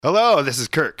Hello, this is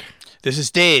Kirk. This is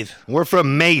Dave. We're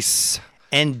from Mace.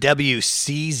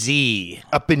 NWCZ.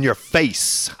 Up in your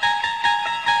face.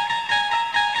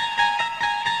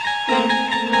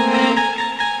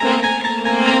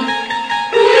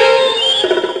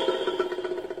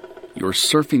 You're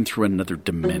surfing through another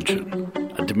dimension.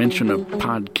 A dimension of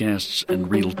podcasts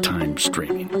and real-time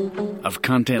streaming. Of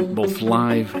content both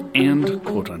live and,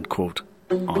 quote-unquote,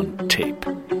 on tape.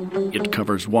 It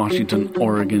covers Washington,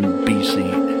 Oregon,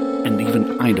 BC, and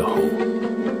even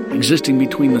Idaho. Existing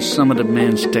between the summit of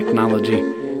man's technology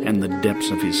and the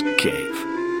depths of his cave.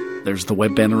 There's the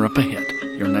web banner up ahead.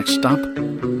 Your next stop,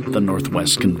 the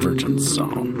Northwest Convergence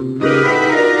Zone.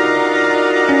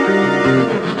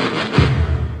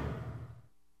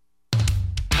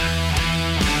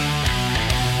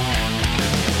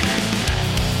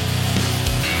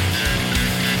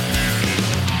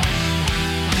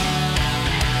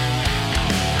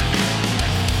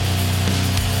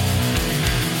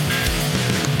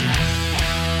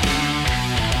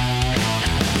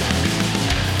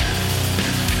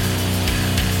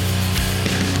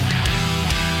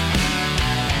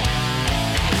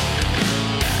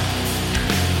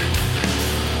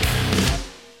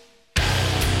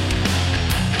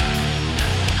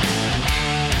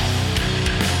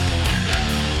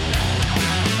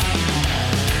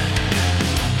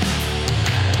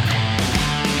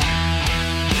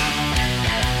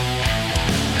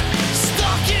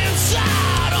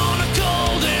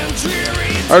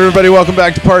 All right, everybody, welcome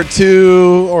back to part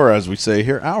two, or as we say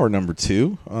here, hour number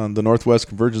 2 on the Northwest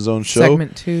Convergence Zone show.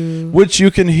 Segment 2. Which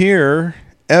you can hear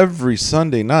every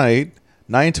Sunday night,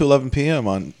 9 to 11 p.m.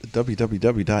 on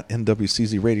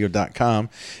www.nwczradio.com.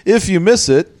 If you miss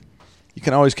it, you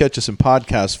can always catch us in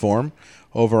podcast form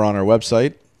over on our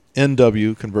website,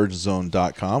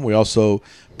 nwconvergencezone.com. We also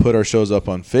put our shows up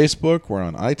on Facebook. We're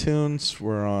on iTunes.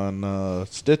 We're on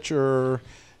Stitcher.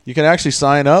 You can actually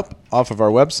sign up off of our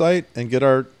website and get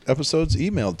our episodes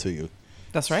emailed to you.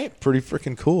 That's right. Pretty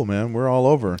freaking cool, man. We're all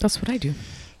over. That's what I do.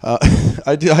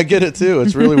 I get it too.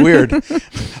 It's really weird.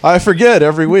 I forget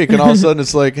every week, and all of a sudden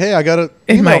it's like, hey, I got an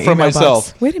email from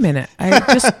myself. Box. Wait a minute. I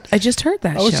just heard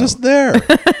that. I was just there.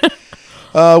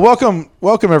 Welcome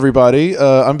everybody.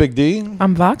 I'm Big D.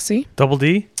 I'm Voxy. Double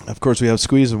D. Of course, we have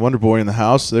Squeeze and Wonder Boy in the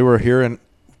house. They were here, and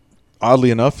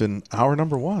oddly enough, in hour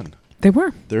number 1. They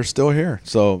were. They're still here.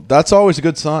 So that's always a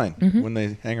good sign when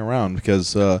they hang around,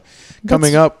 because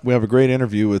coming up, we have a great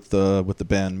interview with the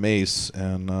band Mace,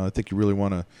 and I think you really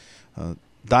want to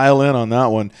dial in on that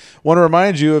one. Want to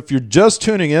remind you, if you're just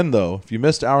tuning in, though, if you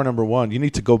missed hour number 1, you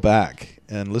need to go back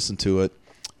and listen to it.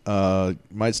 You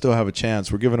might still have a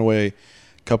chance. We're giving away a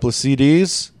couple of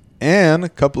CDs and a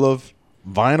couple of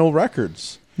vinyl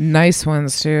records. Nice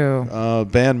ones, too.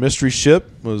 Band Mystery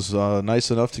Ship was nice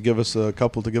enough to give us a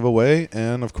couple to give away.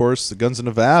 And, of course, the Guns of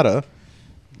Nevada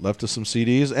left us some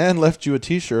CDs and left you a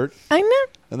T-shirt. I know.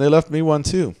 And they left me one,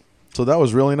 too. So that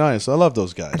was really nice. I love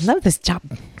those guys. I love this job.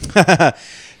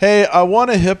 Hey, I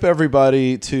want to hip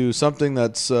everybody to something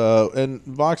that's and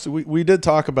Vox, we did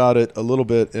talk about it a little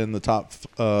bit in the top,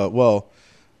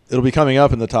 it'll be coming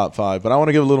up in the top 5, but I want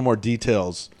to give a little more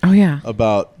details. Oh, yeah.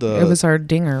 About it was our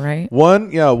dinger, right?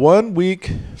 1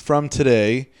 week from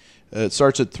today. It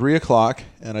starts at 3 o'clock,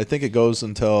 and I think it goes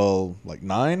until like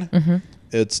 9. Mm-hmm.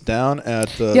 It's down at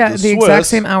the Swiss. Exact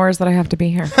same hours that I have to be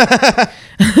here.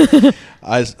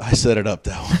 I set it up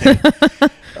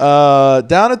that way.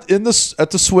 Down at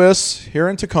the Swiss here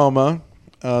in Tacoma,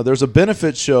 there's a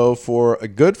benefit show for a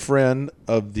good friend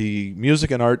of the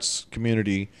music and arts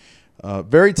community.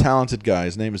 Very talented guy.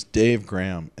 His name is Dave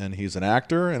Graham, and he's an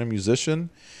actor and a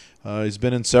musician. He's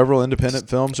been in several independent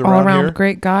films around here. All-around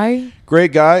great guy.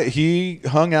 Great guy. He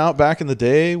hung out back in the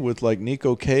day with like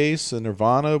Nico Case and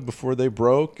Nirvana before they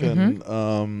broke, and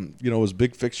was a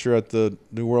big fixture at the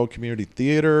New World Community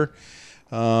Theater.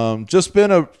 Just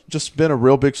been a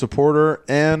real big supporter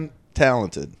and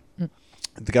talented.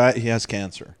 The guy, he has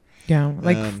cancer. Yeah,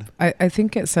 like I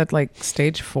think it said like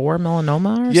stage 4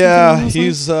 melanoma or something. Yeah,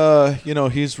 he's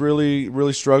he's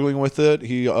really struggling with it.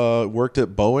 He worked at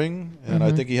Boeing, and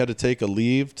I think he had to take a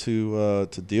leave to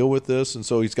deal with this, and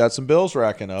so he's got some bills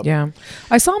racking up. Yeah,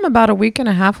 I saw him about a week and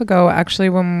a half ago, actually,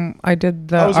 when I did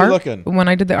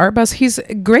the art bus. He's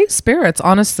great spirits,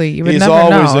 honestly. You would never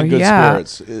know. He's always in good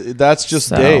spirits. That's just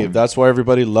Dave. That's why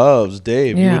everybody loves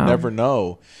Dave. Yeah. You would never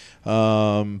know.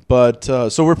 So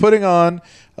we're putting on.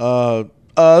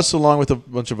 Us, along with a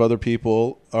bunch of other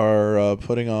people, are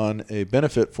putting on a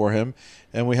benefit for him,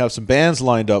 and we have some bands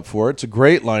lined up for it. It's a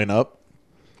great lineup.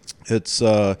 It's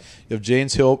you have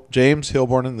James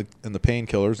Hilborn and the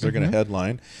Painkillers. They're going to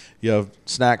headline. You have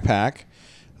Snack Pack.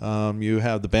 You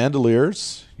have the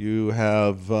Bandoliers. You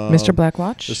have Mr.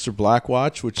 Blackwatch. Mr.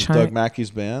 Blackwatch, which is Doug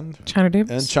Mackey's band. China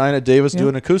Davis. And China Davis do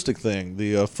an acoustic thing,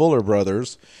 the Fuller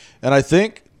Brothers. And I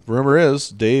think, rumor is,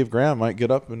 Dave Graham might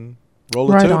get up and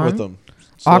roll a tune with them.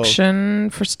 So, auction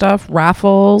for stuff,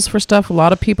 raffles for stuff. A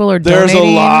lot of people are donating. There's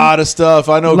a lot of stuff.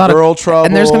 I know Girl Trouble.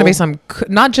 And there's going to be some,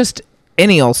 not just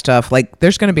any old stuff. Like,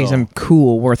 there's going to be some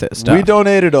cool, worth it stuff. We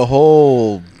donated a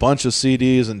whole bunch of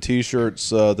CDs and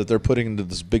T-shirts that they're putting into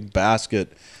this big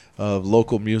basket of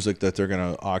local music that they're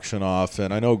going to auction off.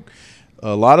 And I know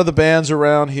a lot of the bands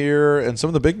around here and some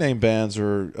of the big name bands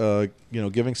are,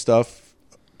 giving stuff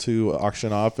to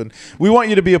auction off, and we want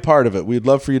you to be a part of it. We'd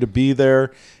love for you to be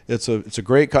there. It's a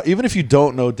great even if you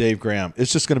don't know Dave Graham,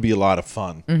 it's just going to be a lot of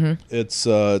fun. Mm-hmm. It's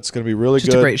going to be really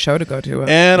just good. A great show to go to,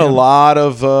 and a lot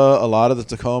of the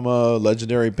Tacoma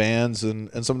legendary bands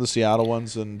and some of the Seattle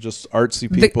ones and just artsy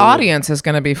people. The audience is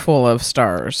going to be full of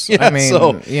stars. Yeah, I mean,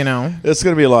 so it's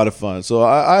going to be a lot of fun. So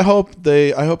I hope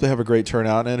they have a great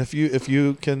turnout, and if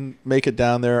you can make it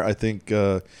down there, I think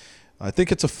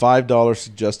it's a $5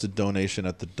 suggested donation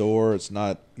at the door. It's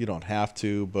not, you don't have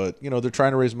to, but they're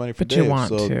trying to raise money for Dave,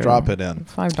 so drop it in.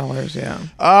 $5, yeah.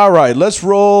 All right, let's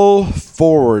roll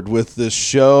forward with this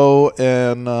show,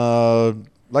 and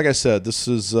like I said, this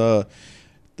is the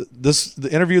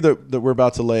interview that we're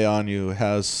about to lay on you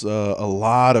has a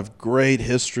lot of great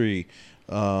history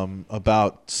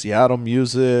about Seattle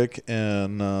music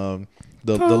and the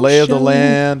lay of the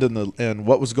land and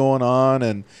what was going on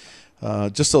and.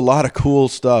 Just a lot of cool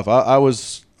stuff.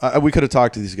 We could have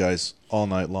talked to these guys all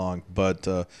night long, but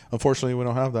unfortunately we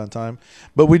don't have that time.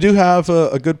 But we do have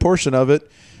a good portion of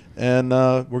it, and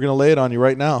we're going to lay it on you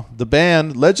right now. The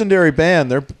band, legendary band,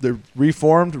 they're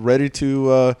reformed, ready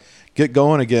to get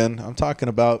going again. I'm talking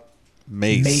about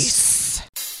Mace.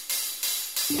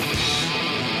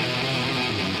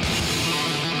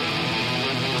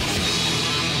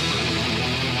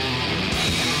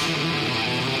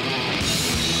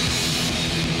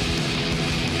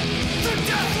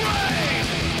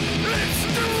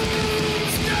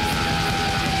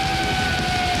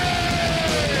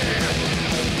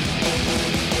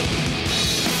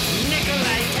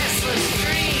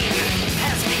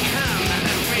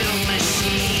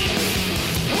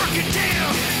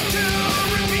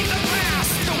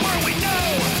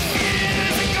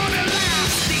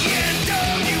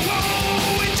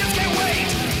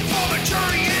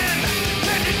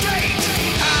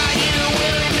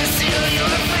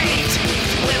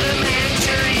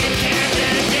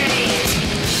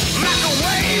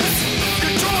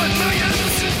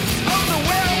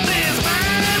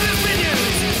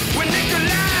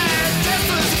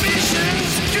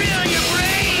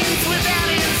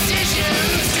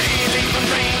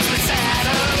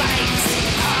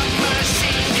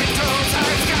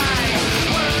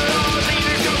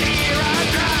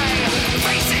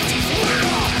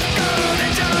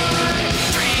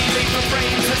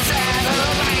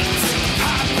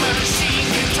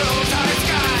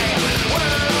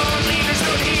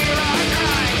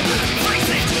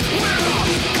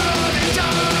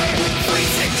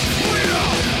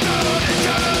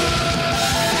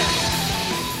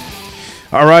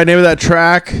 All right, name of that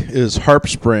track is Harp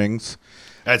Springs.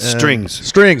 That's Strings.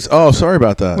 Strings. Oh, sorry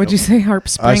about that. What'd you say, Harp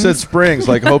Springs? I said Springs,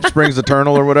 like Hope Springs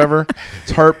Eternal or whatever.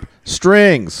 It's Harp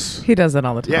Strings. He does it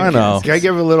all the time. Yeah, I know. Can I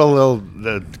give a little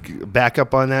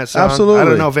backup on that song? Absolutely. I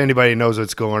don't know if anybody knows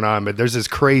what's going on, but there's this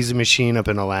crazy machine up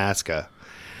in Alaska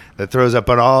that throws up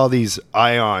all these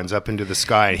ions up into the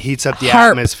sky and heats up the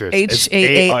atmosphere.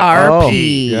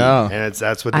 HAARP. Yeah. And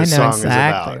that's what this song is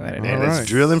about. And it's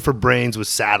drilling for brains with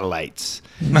satellites.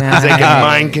 Nice. They can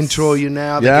mind control you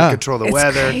now. They can control the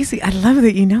weather. It's crazy. I love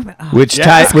that you know that. Oh. Which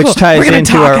ties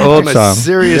into our old song.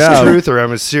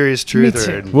 I'm a serious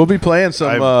truther. We'll be playing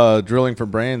some drilling for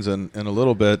brains in a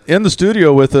little bit. In the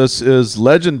studio with us is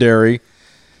legendary,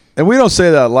 and we don't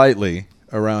say that lightly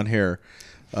around here.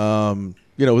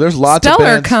 There's lots of bands.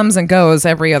 Stellar comes and goes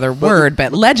every other word,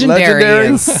 but legendary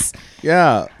is...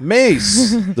 Yeah,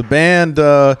 Mace, the band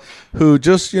who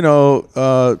just,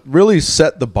 really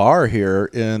set the bar here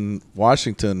in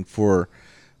Washington for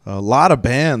a lot of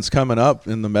bands coming up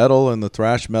in the metal and the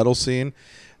thrash metal scene.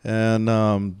 And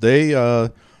they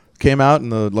came out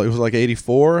in it was like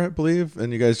 84, I believe,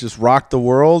 and you guys just rocked the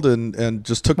world and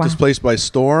just took this place by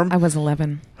storm. I was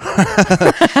 11. Right,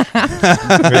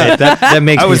 that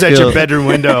makes I was me at feel your bedroom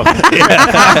window.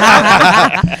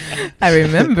 I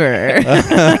remember.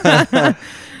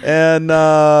 And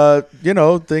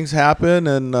things happen,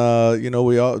 and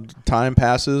time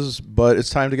passes, but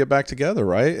it's time to get back together,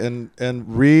 right? And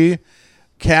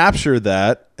recapture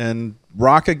that and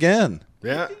rock again.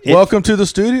 Yeah. Welcome to the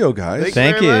studio, guys.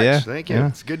 Thank you. Yeah. Thank you. Yeah.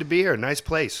 It's good to be here. Nice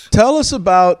place. Tell us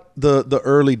about the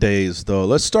early days, though.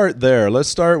 Let's start there. Let's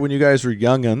start when you guys were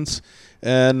youngins.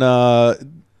 And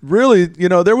really,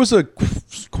 there was a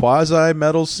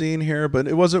quasi-metal scene here, but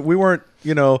it wasn't. We weren't,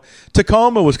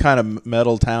 Tacoma was kind of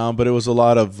metal town, but it was a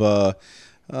lot of,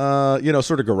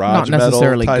 sort of garage not metal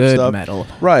necessarily type good stuff. metal.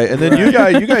 Right. And then you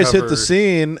guys hit Cover. the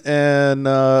scene, and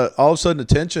all of a sudden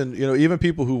attention, even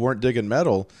people who weren't digging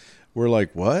metal were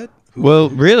like, what? Well,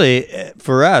 really,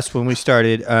 for us, when we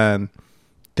started,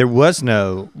 there was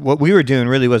what we were doing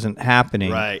really wasn't happening.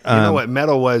 Right. You know what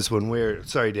metal was when we were,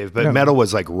 sorry, Dave, but No. metal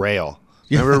was like rail.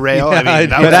 Remember rail? Yeah, I mean,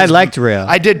 that But was- I liked rail.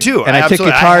 I did too. And I took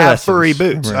absolutely- guitar I have lessons. furry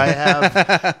boots. Right. I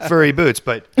have furry boots,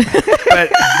 but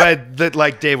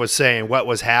like Dave was saying,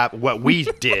 what we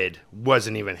did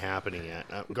wasn't even happening yet.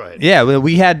 Go ahead. Yeah, well,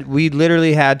 we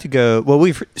literally had to go. Well,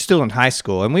 we were still in high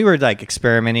school, and we were like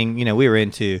experimenting. We were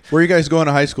into Where are you guys going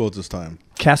to high school at this time?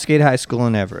 Cascade High School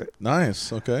in Everett.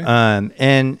 Nice. Okay.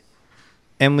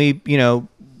 And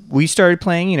we started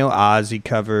playing, Ozzy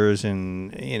covers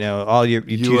and, all your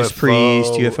Judas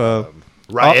Priest, UFO.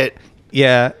 Riot.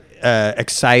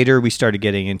 Exciter we started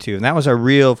getting into. And that was our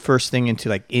real first thing into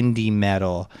like indie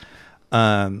metal.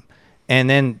 And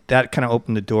then that kind of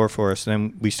opened the door for us.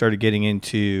 And then we started getting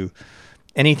into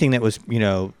anything that was,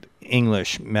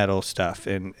 English metal stuff,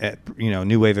 and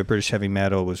new wave of British heavy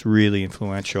metal was really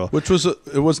influential. Which was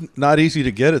it was not easy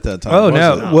to get at that time. Oh was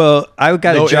no! it? Well, I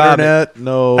got No a job. internet,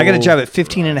 I got a job at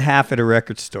 15 and a half at a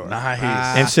record store. Nice.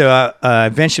 And so I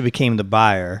eventually became the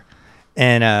buyer,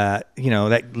 and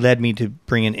that led me to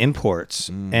bring in imports,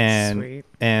 and Sweet.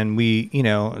 and we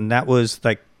and that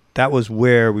was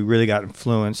where we really got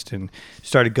influenced and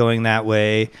started going that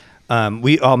way.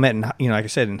 We all met in, like I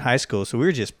said, in high school. So we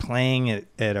were just playing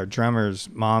at our drummer's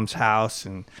mom's house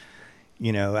and,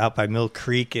 out by Mill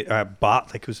Creek.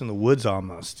 Like it was in the woods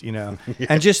almost, and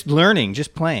just learning,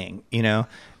 just playing,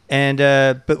 And,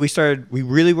 but we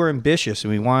really were ambitious,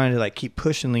 and we wanted to like keep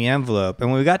pushing the envelope. And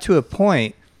when we got to a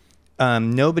point,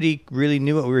 nobody really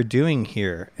knew what we were doing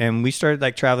here. And we started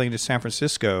like traveling to San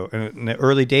Francisco in the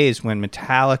early days when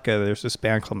there's this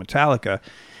band called Metallica,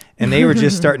 and they were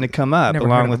just starting to come up Never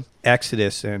along heard of with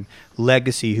Exodus and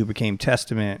Legacy, who became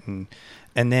Testament.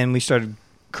 And then we started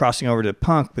crossing over to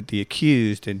punk with The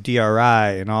Accused and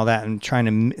DRI and all that, and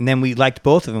then we liked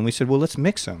both of them. We said, well, let's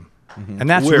mix them. Mm-hmm. And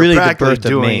that's We're really the practically birth of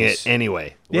doing Mace. it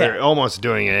anyway. Yeah. We're almost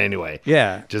doing it anyway.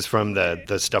 Yeah. Just from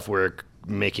the stuff we're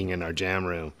making in our jam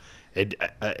room. It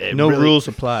No really- rules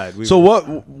applied. So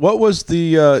what was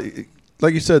the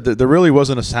like you said, there really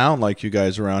wasn't a sound like you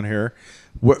guys around here.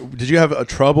 Did you have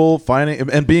trouble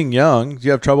finding, and being young, did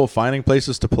you have trouble finding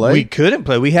places to play? We couldn't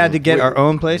play. We had to get our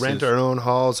own places. Rent our own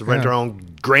halls, rent our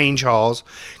own Grange halls.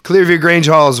 Clearview Grange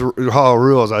Hall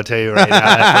rules, I'll tell you right now.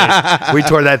 That place, we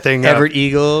tore that thing Everett up.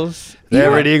 Eagles. The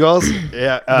Everett Eagles.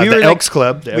 Yeah. We the were Elks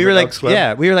Club. The we were Everett like, Elks Club.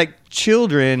 yeah, we were like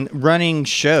children running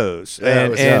shows, Yeah, it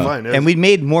was and, fun. It was- and we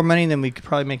made more money than we could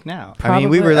probably make now. I mean,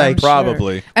 we Probably, were like, I'm sure.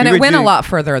 Probably. And We it were went a doing- lot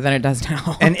further than it does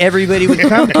now. and everybody would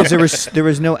come because there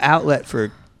was no outlet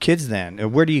for kids then.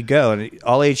 And where do you go? An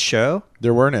all age show,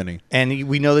 There weren't any. and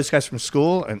we know this guy's from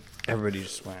school, and everybody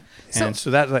just went. And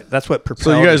so that's what propelled.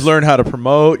 So you guys us. learned how to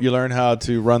promote. You learned how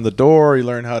to run the door. You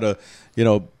learned how to,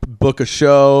 book a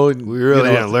show. We really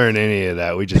didn't learn any of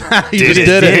that. We just You did just it.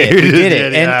 did it. We did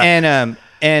it, Yeah.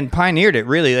 and pioneered it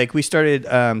really. Like we started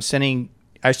sending.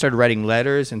 I started writing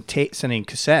letters and sending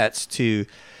cassettes to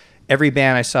every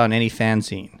band I saw in any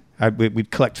fanzine.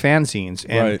 We'd collect fanzines,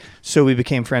 and Right. so we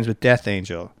became friends with Death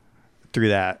Angel through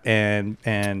that, and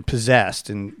Possessed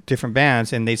and different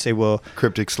bands. And they'd say, "Well,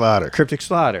 Cryptic Slaughter. Cryptic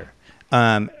Slaughter,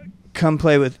 come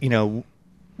play with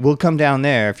We'll come down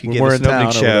there if you When give we're us in an town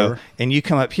opening or show, whatever. and you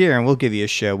come up here and we'll give you a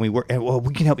show. We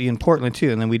can help you in Portland too,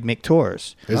 and then we'd make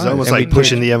tours. It's almost And like we'd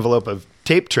pushing the envelope of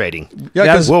tape trading. Yeah,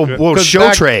 That's- we'll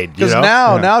show trade. Because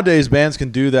nowadays bands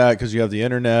can do that because you have the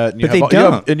internet. And you But have they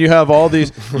don't. and you have all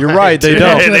these. You're right, they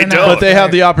don't. They don't. But they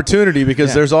have the opportunity because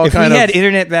Yeah. there's all if kind we of. had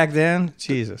internet back then,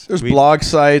 Jesus, There's blog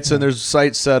sites and there's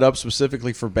sites set up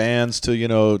specifically for bands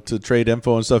to to trade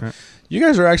info and stuff. You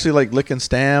guys are actually like licking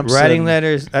stamps, writing and-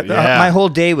 letters. Yeah. My whole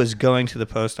day was going to the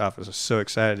post office. I was so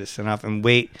excited to send off and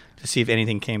wait to see if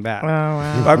anything came back. Oh,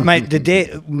 wow.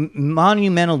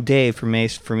 Monumental day for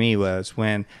Mace for me was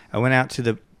when I went out to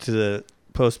the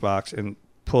post box and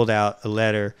pulled out a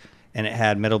letter, and it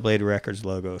had Metal Blade Records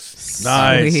logos.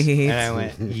 Nice. Sweet. And I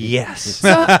went, yes.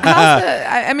 So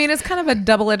I mean, it's kind of a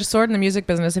double-edged sword in the music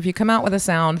business. If you come out with a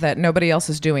sound that nobody else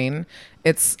is doing,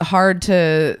 it's hard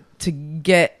to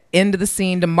get into the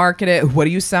scene to market it. What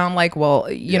do you sound like? Well,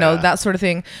 you know, that sort of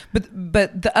thing.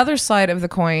 But the other side of the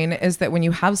coin is that when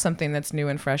you have something that's new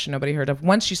and fresh and nobody heard of,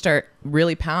 once you start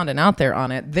really pounding out there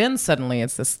on it, then suddenly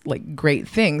it's this like great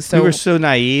thing. So we were so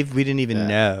naive, we didn't even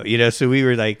know, you know. So we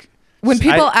were like, when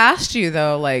people asked you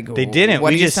though, like they didn't.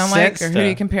 What we do you just sound like, or who do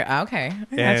you compare? Okay,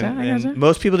 I gotcha. And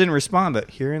most people didn't respond, but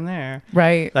here and there,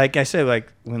 right? Like I said,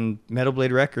 like when Metal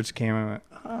Blade Records came, I went,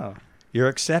 oh. You're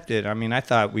accepted. I mean, I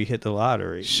thought we hit the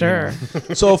lottery. Sure. You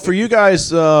know? So for you guys,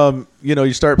 you know,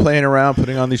 you start playing around,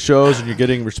 putting on these shows, and you're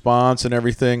getting response and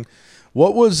everything.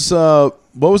 What was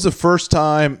the first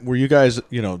time where you guys,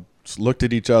 you know, looked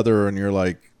at each other and you're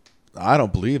like, I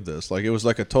don't believe this. Like it was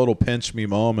like a total pinch me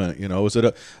moment. You know, was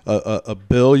it a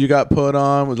bill you got put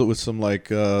on? Was it with some like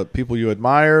people you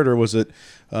admired, or was it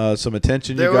some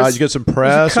attention you got? You get some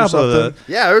press or something?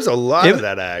 Yeah, there was a lot of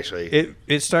that actually.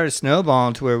 It started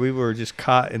snowballing to where we were just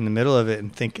caught in the middle of it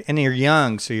and think. And you're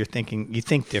young, so you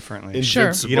think differently.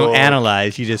 Sure. You don't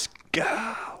analyze. You just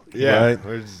go. Yeah.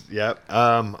 Right. Yep.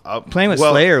 Playing with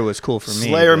Slayer was cool for me.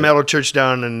 Slayer Metal Church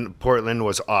down in Portland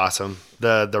was awesome.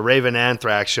 The Raven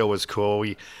Anthrax show was cool.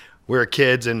 We were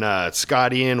kids, and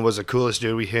Scott Ian was the coolest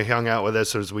dude. He hung out with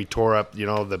us as we tore up, you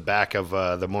know, the back of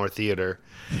the Moore Theater.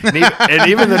 And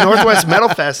even the Northwest Metal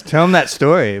Fest. Tell them that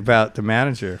story about the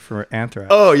manager for Anthrax.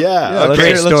 Oh, yeah.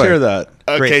 Okay, let's hear that.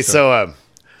 Okay, so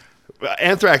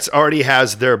Anthrax already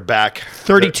has their back.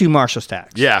 32 Marshall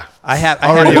stacks. Yeah. I have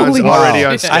already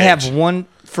on stage. I have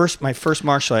my first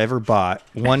Marshall I ever bought,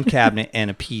 one cabinet and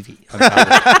a PV on top of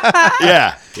it.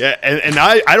 Yeah. And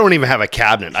I don't even have a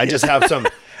cabinet. I just have some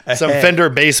Fender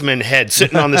Bassman head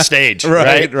sitting on the stage.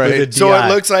 right. So it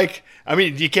looks like, I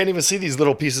mean, you can't even see these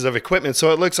little pieces of equipment.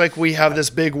 So it looks like we have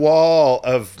this big wall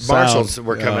of Marshalls that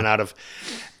we're coming out of.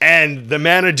 And the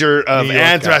manager of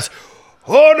Anthrax,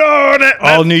 hold on.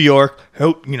 All New York.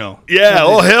 You know. Yeah.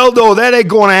 Oh, hell no. That ain't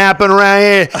going to happen around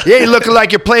here. You ain't looking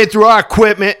like you're playing through our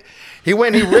equipment. He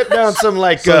went and he ripped down some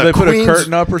like so they put Queens, a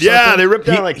curtain up or something? Yeah, they ripped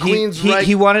down Queens.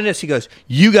 He wanted us. He goes,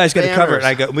 you guys got to cover it.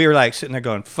 And we were like sitting there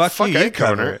going, fuck you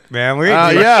cover it. Man, we're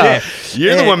shit.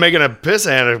 You're the one making a piss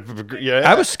hand. Yeah.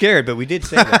 I was scared, but we did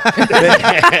say that.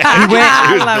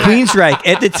 Queensryche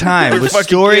at the time was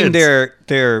storing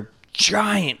their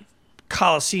giant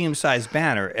Coliseum-sized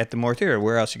banner at the Moore Theater.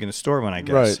 Where else are you going to store one, I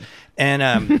guess? Right.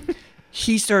 And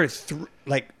he started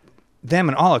them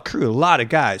and all a crew, a lot of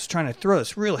guys trying to throw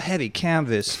this real heavy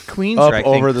canvas Queensryche thing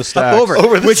over the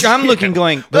stacks. Which I'm looking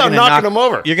going, knocking them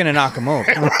over. You're going to knock them over.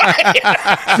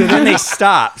 So then they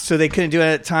stopped. So they couldn't do it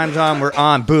at times on. We're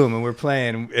on, boom, and we're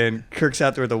playing. And Kirk's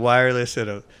out there with a wireless and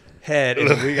a head, and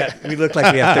we look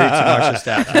like we have 32 Marshall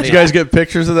staff. Did you guys get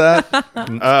pictures of that?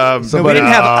 No,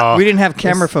 we didn't have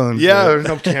camera phones. Yeah, there's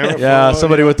no camera. Yeah,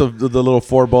 somebody with the little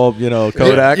 4-bulb,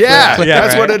 Kodak. Yeah,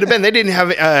 that's what it'd have been. They didn't have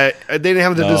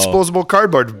the disposable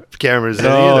cardboard cameras.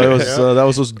 No, it was that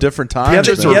was those different times.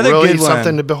 The other really good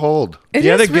something to behold.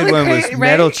 The other good one was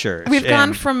Metal Church. We've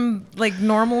gone from like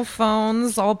normal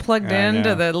phones all plugged in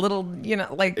to the little,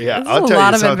 there's a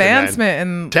lot of advancement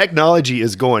and technology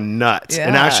is going nuts.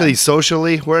 And actually,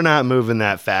 socially, we're not moving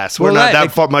that fast. We're not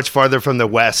that much farther from the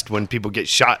West when people get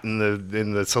shot in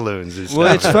the saloons.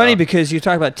 Well, it's funny because you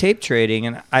talk about tape trading,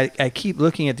 and I keep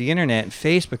looking at the internet and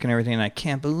Facebook and everything, and I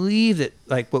can't believe that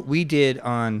like what we did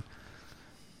on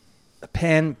a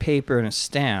pen, paper, and a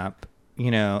stamp,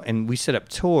 and we set up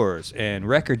tours and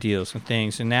record deals and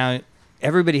things, and now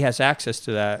everybody has access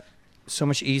to that so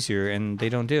much easier, and they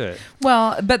don't do it.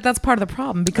 Well, but that's part of the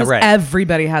problem because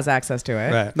everybody has access to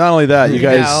it. Right. Not only that, you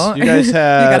guys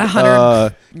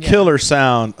had killer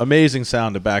sound, amazing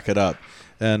sound to back it up,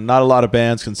 and not a lot of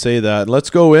bands can say that. Let's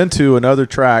go into another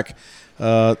track.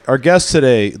 Our guest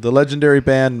today, the legendary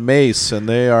band Mace, and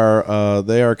they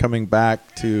are coming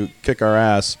back to kick our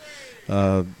ass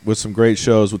with some great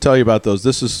shows. We'll tell you about those.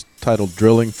 This is titled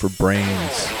 "Drilling for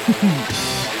Brains."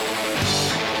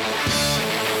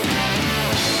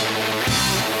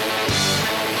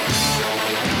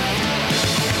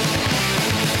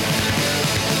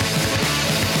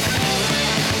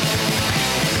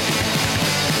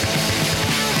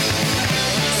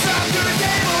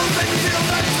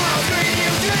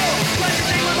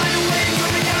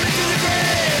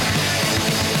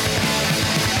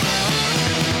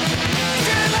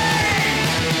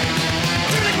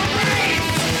 Drilling for brains!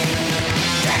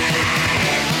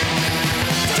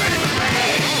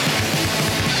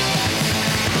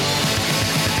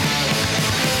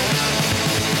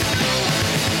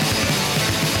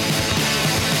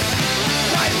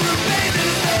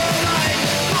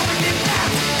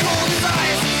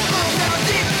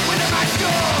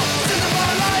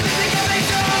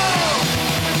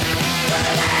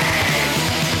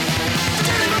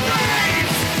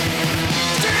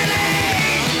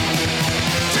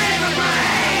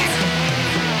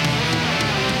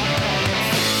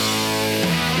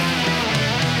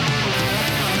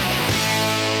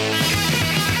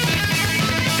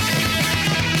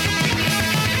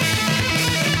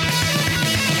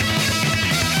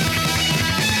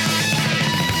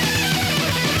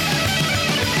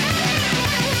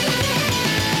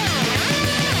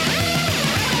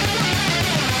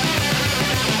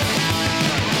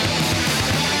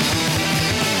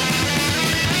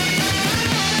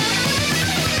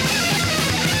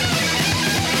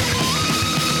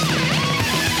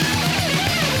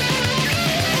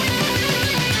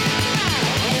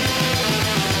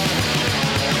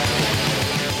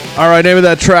 All right, name of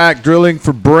that track, Drilling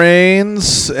for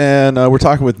Brains. And we're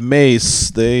talking with Mace.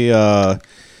 They got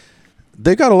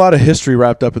a lot of history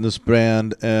wrapped up in this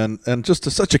band and just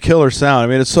such a killer sound. I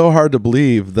mean, it's so hard to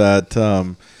believe that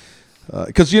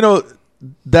because,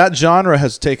 that genre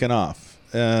has taken off.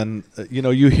 And,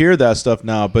 you hear that stuff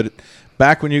now. But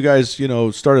back when you guys,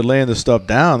 started laying this stuff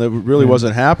down, it really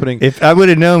wasn't happening. If I would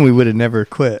have known, we would have never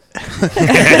quit.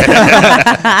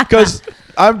 Because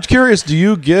I'm curious, do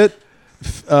you get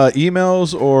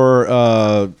emails or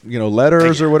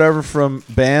letters or whatever from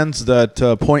bands that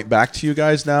point back to you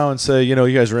guys now and say, you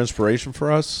guys are inspiration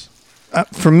for us?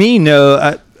 For me,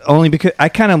 no. Only because I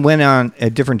kind of went on a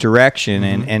different direction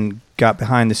and got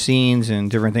behind the scenes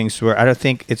and different things where I don't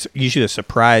think it's usually a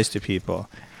surprise to people.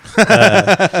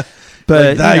 But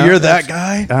you're that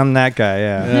guy? I'm that guy,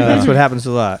 yeah. That's what happens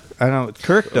a lot. I don't know.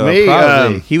 Kirk, though,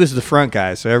 probably. He was the front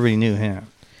guy, so everybody knew him.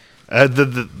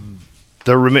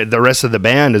 The rest of the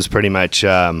band is pretty much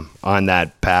on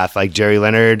that path, like Jerry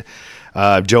Leonard,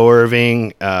 Joe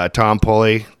Irving, Tom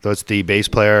Pulley. That's the bass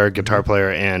player, guitar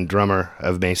player, and drummer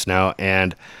of Mace now.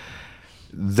 And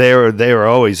they were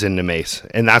always into Mace.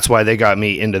 And that's why they got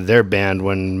me into their band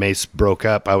when Mace broke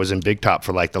up. I was in Big Top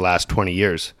for like the last 20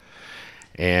 years.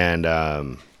 And,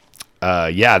 I've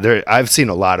seen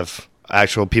a lot of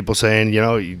actual people saying,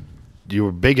 you were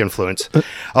a big influence.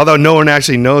 Although no one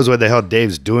actually knows what the hell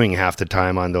Dave's doing half the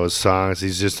time on those songs.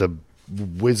 He's just a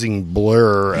whizzing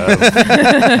blur of notes.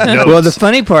 Well, the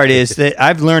funny part is that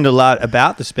I've learned a lot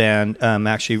about this band,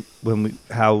 actually,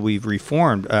 how we've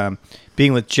reformed.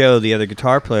 Being with Joe, the other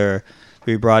guitar player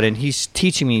we brought in, he's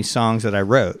teaching me songs that I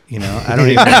wrote. I don't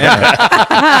even know.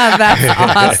 That's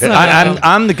awesome.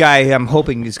 I'm the guy I'm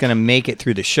hoping is going to make it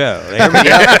through the show.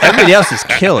 Everybody else is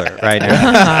killer right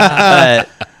now.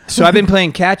 So I've been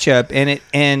playing catch up,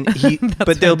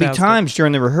 but there'll be times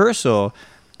during the rehearsal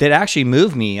that actually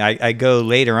move me. I go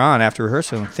later on after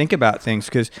rehearsal and think about things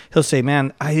because he'll say,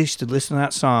 "Man, I used to listen to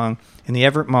that song in the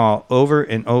Everett Mall over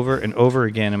and over and over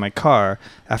again in my car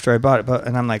after I bought it."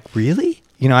 And I'm like, "Really?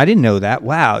 I didn't know that.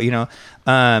 Wow."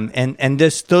 And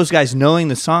those guys knowing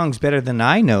the songs better than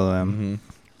I know them.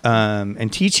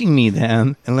 And teaching me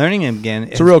them and learning them again.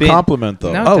 It's a real compliment,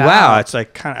 though. No doubt. Wow! It's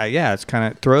like it's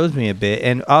kind of throws me a bit.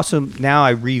 And also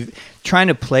now trying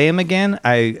to play them again.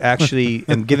 I actually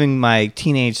am giving my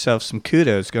teenage self some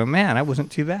kudos. Going, man, I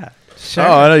wasn't too bad. Sure.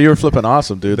 Oh, I know you were flipping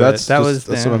awesome, dude. That's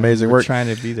some amazing work.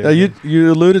 Trying to be there.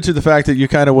 You alluded to the fact that you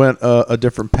kind of went a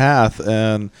different path,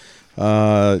 and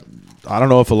I don't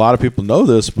know if a lot of people know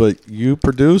this, but you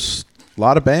produce a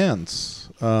lot of bands.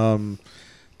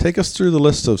 Take us through the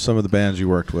list of some of the bands you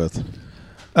worked with.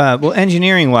 Well,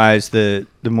 engineering-wise, the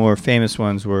more famous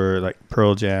ones were like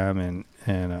Pearl Jam and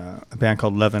a band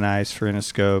called Love and Ice for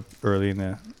Interscope early in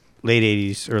the late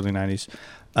 80s, early 90s.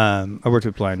 I worked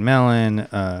with Blind Melon,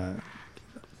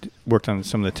 worked on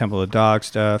some of the Temple of Dog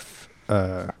stuff,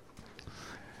 a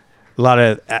lot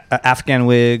of Afghan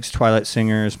Wigs, Twilight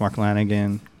Singers, Mark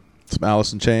Lanigan. Some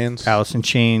Alice in Chains. Alice in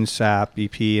Chains, SAP,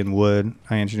 EP, and Wood.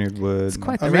 I engineered Wood. It's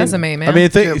quite the resume, man. I mean,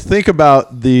 think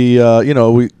about the, a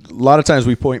lot of times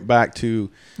we point back to...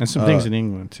 And some things in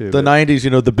England, too. The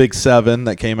 90s, the Big Seven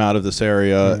that came out of this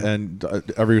area, and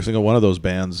every single one of those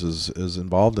bands is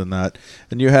involved in that.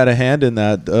 And you had a hand in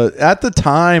that. At the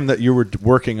time that you were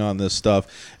working on this stuff,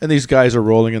 and these guys are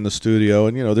rolling in the studio,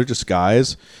 and, they're just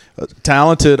guys.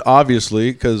 Talented,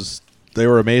 obviously, because they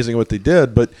were amazing at what they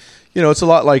did, but... it's a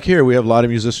lot like here. We have a lot of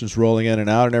musicians rolling in and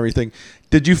out and everything.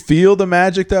 Did you feel the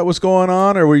magic that was going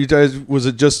on, or were you guys? Was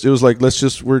it was like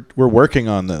we're working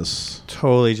on this?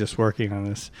 Totally, just working on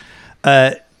this.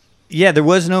 There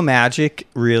was no magic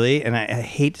really, and I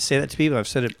hate to say that to people. I've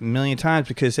said it a million times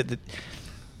because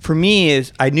for me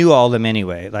I knew all of them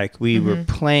anyway. Like we were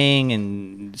playing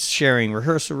and sharing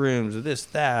rehearsal rooms, this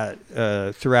that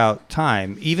throughout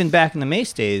time. Even back in the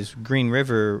Mace days, Green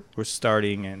River was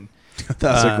starting and.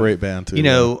 That's a great band too.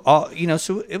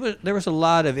 So there was a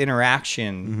lot of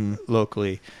interaction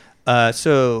locally. And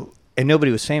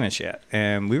nobody was famous yet,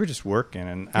 and we were just working.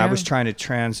 And I was trying to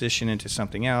transition into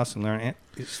something else and learn.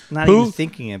 It's not even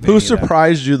thinking of. Who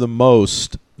surprised you the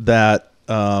most that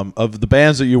of the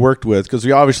bands that you worked with? Because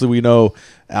we know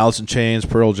Alice in Chains,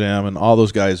 Pearl Jam, and all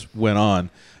those guys went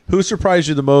on. Who surprised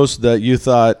you the most that you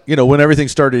thought when everything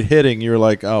started hitting, you were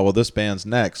like, oh well, this band's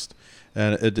next.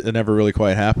 And it never really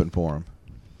quite happened for him.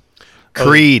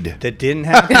 Creed. That didn't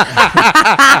happen.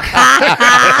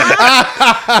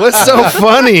 What's so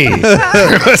funny?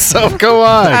 Go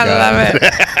on. I love it.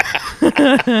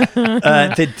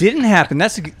 That didn't happen.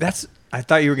 That's I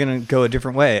thought you were going to go a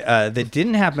different way. That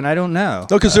didn't happen. I don't know.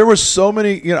 No, because there were so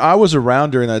many. I was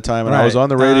around during that time, and I was on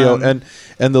the radio,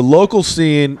 and the local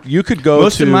scene. You could go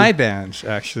most to of my bands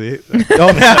actually.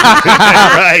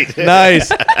 Right.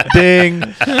 Nice, ding.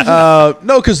 No,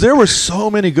 because there were so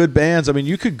many good bands. I mean,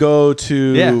 you could go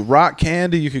to Rock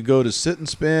Candy, you could go to Sit and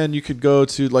Spin, you could go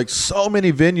to like so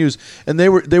many venues, and they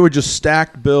were just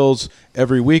stacked bills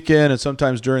every weekend and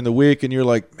sometimes during the week, and you're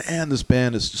like, man, this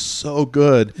band is just so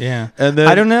good. Yeah. And then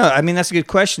I don't know. I mean, that's a good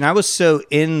question. I was so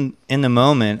in the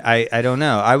moment. I don't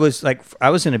know. I was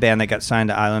in a band that got signed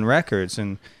to Island Records,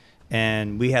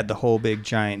 and we had the whole big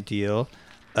giant deal.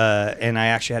 And I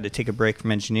actually had to take a break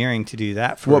from engineering to do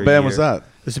that for What a band year. was that?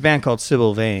 It was a band called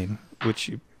Sybil Vane, which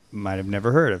you might have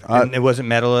never heard of. And it wasn't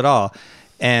metal at all.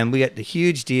 And we got the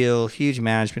huge deal, huge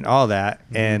management, all that.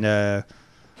 Mm-hmm. And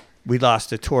we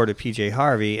lost a tour to PJ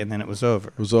Harvey, and then it was over.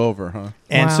 It was over, huh?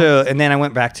 And Wow. and then I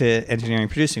went back to engineering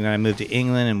producing. Then I moved to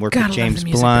England and worked with James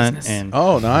Blunt. business. And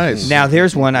Oh, nice. now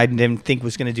there's one I didn't think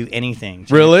was going to do anything.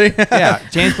 Really? Yeah,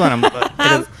 James Blunt. I'm at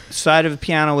the side of the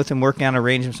piano with him, working on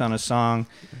arrangements on a song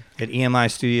at EMI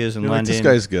Studios in London. This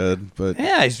guy's good, but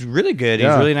Yeah, he's really good. He's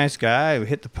Yeah. a really nice guy. We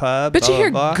hit the pub. But blah, you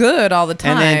hear blah, blah. good all the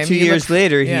time. And then 2 You years look-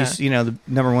 later, yeah. he's the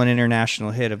 #1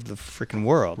 international hit of the freaking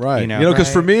world. right. You know,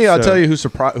 Because for me, I'll So- tell you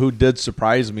who did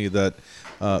surprise me that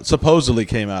supposedly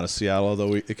came out of Seattle,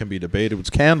 although it can be debated. It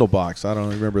was Candlebox. I don't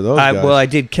remember those guys. Well, I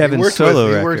did Kevin's solo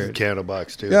He record. worked with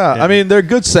Candlebox too. Yeah, I mean they're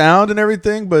good sound and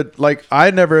everything, but like I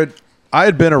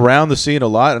had been around the scene a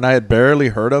lot, and I had barely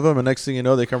heard of them. And next thing you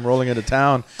know, they come rolling into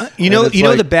town. You know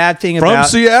the bad thing from about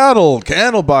Seattle,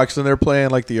 Candlebox, and they're playing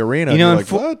like the arena. You know, and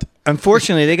you're like, what?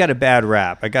 Unfortunately, they got a bad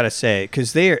rap. I gotta say,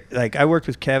 because they're like, I worked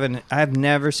with Kevin. I've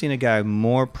never seen a guy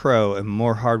more pro and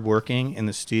more hardworking in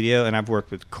the studio. And I've worked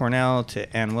with Cornell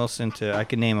to Ann Wilson to I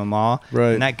can name them all.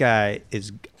 Right. And that guy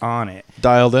is on it.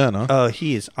 Dialed in, huh? Oh,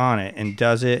 he is on it and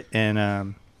does it.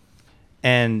 And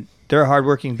they're a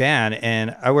hardworking band.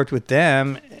 And I worked with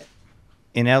them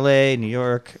in LA, New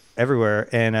York, everywhere,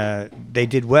 and they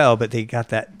did well, but they got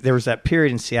that. There was that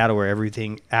period in Seattle where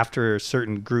everything, after a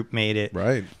certain group made it,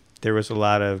 Right. there was a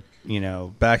lot of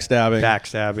Backstabbing.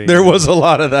 backstabbing. There was a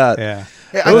lot of that. Yeah.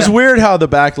 It was weird how the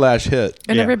backlash hit.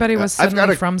 And Yeah. everybody was I've suddenly got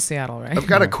a- from Seattle, right? I've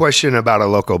got a question about a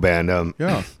local band.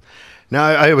 Yeah. Now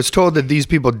I was told that these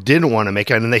people didn't want to make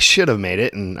it, and they should have made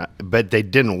it, but they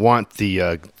didn't want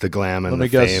the glam and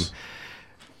Let the me fame. guess.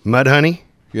 Mudhoney?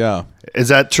 Yeah. Is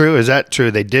that true? Is that true?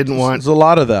 They didn't want. There's a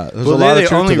lot of that. There's Well, a lot they're of the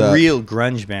truth only to that. real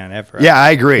grunge band ever. Yeah,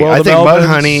 I agree. Well, I the think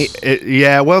Melvins-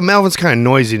 Mudhoney. Well, Melvin's kind of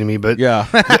noisy to me, but Yeah.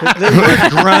 The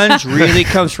word grunge really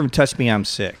comes from "Touch Me, I'm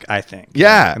Sick." I think.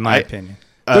 Yeah, in my opinion.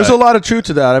 There's a lot of truth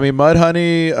to that. I mean,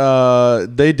 Mudhoney,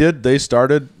 they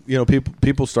started,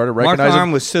 people started Mark recognizing.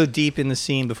 Arm was so deep in the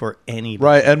scene before anybody.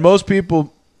 Right, and most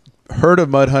people heard of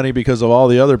Mudhoney because of all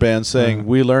the other bands saying,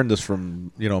 we learned this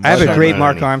from, I have a Mudhoney." great Mudhoney.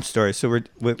 Mark Arm story. So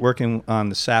we're working on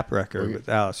the SAP record with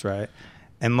Alice, right?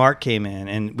 And Mark came in,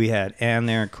 and we had Ann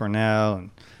there, and Cornell, and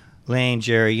Lane,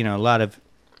 Jerry. A lot of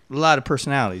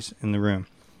personalities in the room.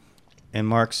 And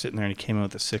Mark's sitting there, and he came in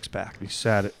with a 6-pack. He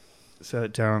sat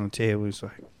it down on the table. He was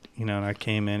like, and I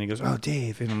came in. He goes, "Oh,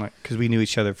 Dave," and I'm like, because we knew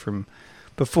each other from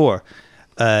before.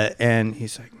 And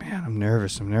he's like, "Man, I'm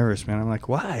nervous, man." I'm like,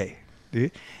 "Why,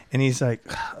 dude?" And he's like,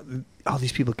 "All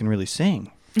these people can really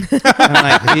sing." I'm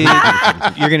like,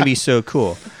 "Dude, you're gonna be so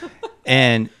cool."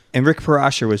 And Rick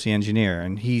Parasher was the engineer,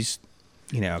 and he's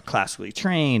classically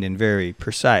trained and very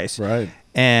precise. Right.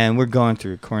 And we're going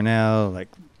through Cornell,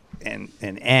 and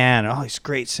Ann, and all these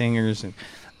great singers,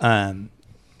 and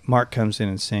Mark comes in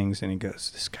and sings, and he goes,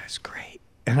 "This guy's great."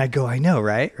 And I go, "I know,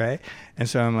 right?" And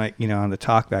so I'm like, on the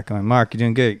talk back, going, "Mark, you're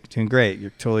doing good. You're doing great.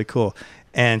 You're totally cool."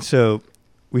 And so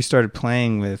we started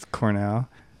playing with Cornell.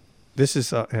 This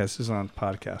is on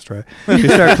podcast, right? We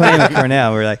started playing with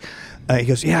Cornell. We're like, he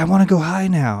goes, "Yeah, I want to go high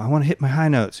now. I want to hit my high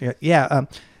notes." Yeah.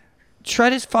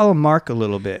 Try to follow Mark a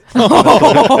little bit. to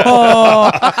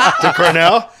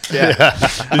Cornell. Yeah.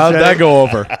 How'd that go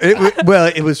over?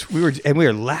 We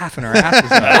were laughing our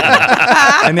asses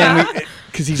off. And then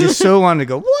because he just so wanted to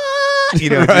go, "What?"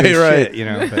 Right.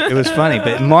 But it was funny.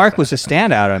 But Mark was a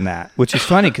standout on that, which is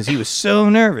funny because he was so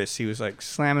nervous. He was like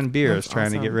slamming beers,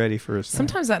 trying to get ready for his thing.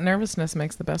 Sometimes that nervousness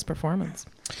makes the best performance.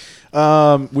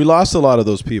 We lost a lot of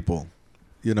those people.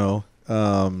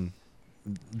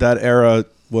 That era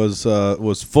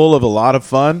was full of a lot of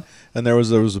fun, and there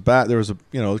was a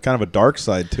kind of a dark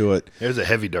side to it. There's a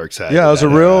heavy dark side. Yeah, to it was that a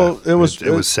real. era. It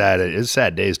was sad. It was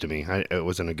sad days to me. It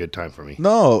wasn't a good time for me.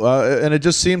 No, and it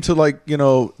just seemed to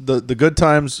the good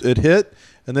times it hit,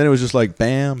 and then it was just like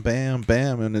bam, bam,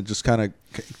 bam, and it just kind of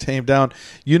came down.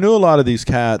 You knew a lot of these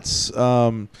cats,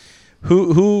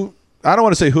 who I don't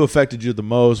want to say who affected you the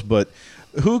most, but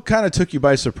who kind of took you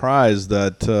by surprise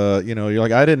that you're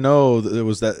like, I didn't know that it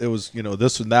was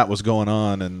this and that was going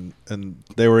on, and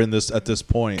they were in this at this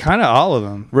point. Kind of all of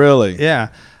them, really. Yeah.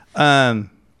 I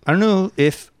don't know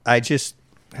if I just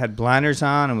had blinders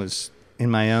on and was in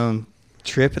my own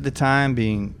trip at the time,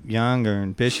 being young or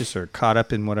ambitious or caught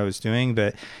up in what I was doing,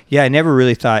 but yeah, I never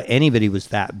really thought anybody was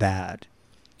that bad.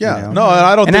 Yeah, no,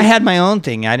 I don't. And I had my own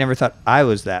thing. I never thought I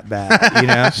was that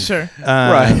bad. Sure.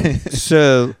 Right.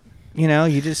 So.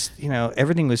 You just,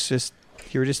 everything was just,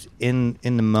 you were just in the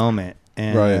moment.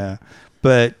 And, right.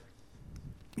 But,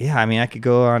 yeah, I mean, I could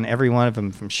go on every one of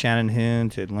them from Shannon Hoon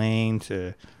to Lane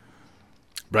to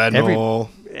Brad Knoll.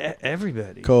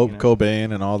 Everybody.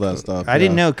 Cobain and all that stuff. I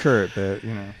didn't know Kurt, but,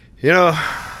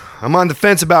 I'm on the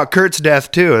fence about Kurt's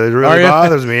death too. It really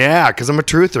bothers me. Yeah, because I'm a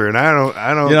truther, and I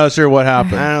don't. You're not sure what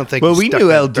happened. I don't think. Well, we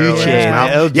knew El Duce.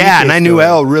 Yeah, and I knew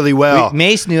El really well.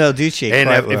 Mace knew El Duce. And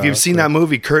if you've seen that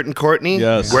movie, Kurt and Courtney,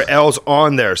 yes, where El's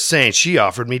on there saying she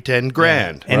offered me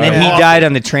 $10,000, and then he died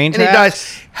on the train tracks. And he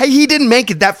dies. Hey, he didn't make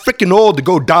it that freaking old to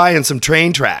go die on some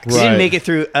train tracks. He didn't make it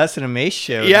through Us and a Mace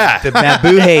show. Yeah, the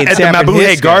Mabuhay at the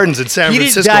Mabuhay Gardens in San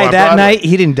Francisco. He didn't die that night.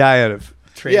 He didn't die out of.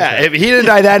 If he didn't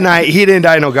die that night, he didn't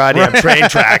die no goddamn train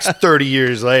tracks 30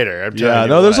 years later.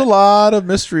 There's a lot of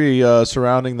mystery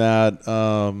surrounding that.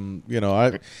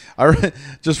 I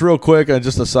just real quick,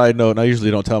 just a side note, and I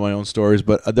usually don't tell my own stories,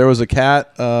 but there was a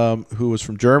cat who was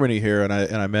from Germany here, and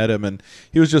I met him, and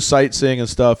he was just sightseeing and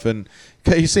stuff, and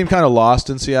he seemed kind of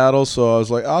lost in Seattle, so I was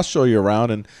like, I'll show you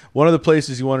around. And one of the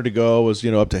places he wanted to go was,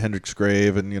 up to Hendrix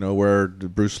grave and, where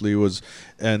Bruce Lee was,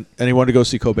 and he wanted to go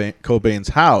see Cobain's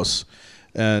house.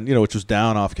 And which was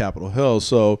down off Capitol Hill.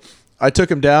 So I took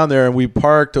him down there, and we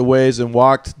parked a ways and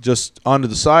walked just onto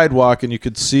the sidewalk, and you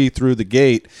could see through the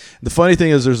gate. The funny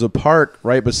thing is, there's a park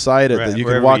right beside it that you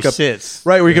can walk up. Sits.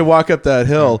 Right, where you can walk up that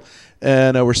hill.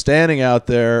 And we're standing out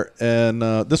there, and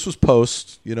this was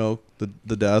post, the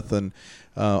death, and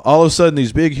all of a sudden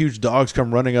these big, huge dogs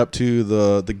come running up to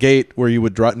the gate where you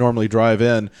would normally drive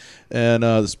in, and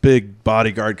this big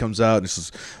bodyguard comes out and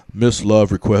says, Miss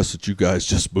Love requests that you guys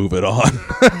just move it on.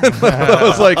 I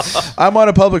was like, I'm on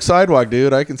a public sidewalk,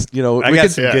 dude. I can, I got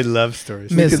some good love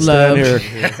stories. Miss Love.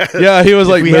 Yeah, he was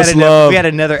like, Miss Love. We had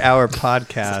another hour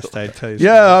podcast, I'd tell you.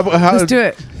 Yeah. Let's do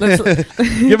it.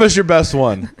 Give us your best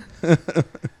one.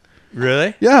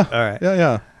 Really? Yeah. All right.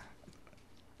 Yeah.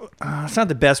 It's not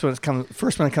the best one.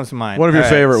 First one that comes to mind. One of your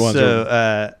favorite ones.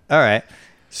 So, all right.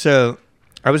 So,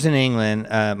 I was in England.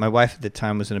 My wife at the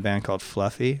time was in a band called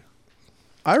Fluffy.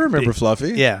 I remember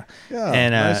Fluffy. Yeah. Yeah.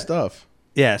 And, nice stuff.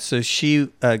 Yeah. So she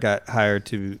got hired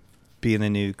to be in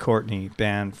the new Courtney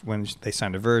band when they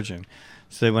signed to Virgin.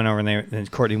 So they went over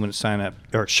and Courtney wouldn't sign up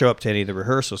or show up to any of the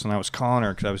rehearsals. And I was calling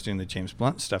her because I was doing the James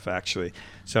Blunt stuff actually.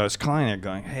 So I was calling her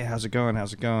going, hey, how's it going?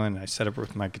 How's it going? And I set up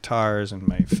with my guitars and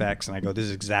my effects. And I go, this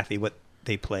is exactly what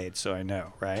they played. So I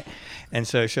know. Right. And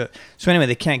so anyway,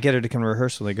 they can't get her to come to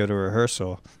rehearsal. They go to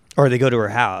rehearsal or they go to her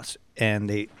house and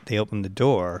they open the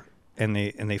door. And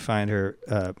they find her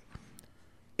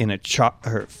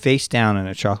her face down in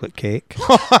a chocolate cake.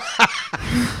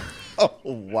 Oh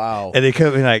wow! And they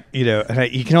come in like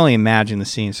and you can only imagine the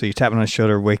scene. So you're tapping on the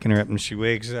shoulder, waking her up, and she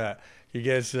wakes up. He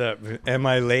gets up. Am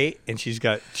I late? And she's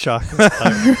got chocolate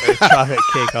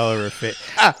cake all over her face.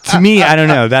 To me, I don't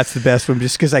know. That's the best one,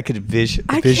 just because I could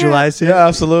visualize it. Yeah,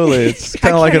 absolutely. It's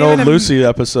kind of like an old Lucy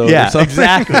episode. Yeah, or something.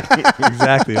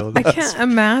 exactly. I can't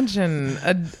imagine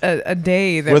a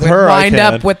day that with would her, wind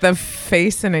up with a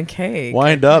face in a cake.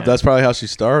 Wind up. That's probably how she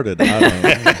started.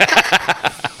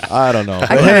 I don't know.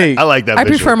 But hey, I like that. I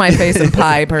prefer my face in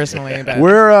pie personally. But.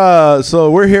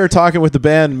 We're here talking with the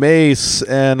band Mace,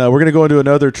 and we're gonna go into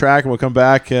another track, and we'll come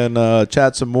back and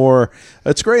chat some more.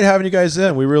 It's great having you guys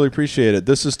in. We really appreciate it.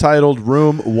 This is titled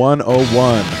Room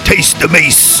 101. Taste the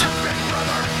Mace.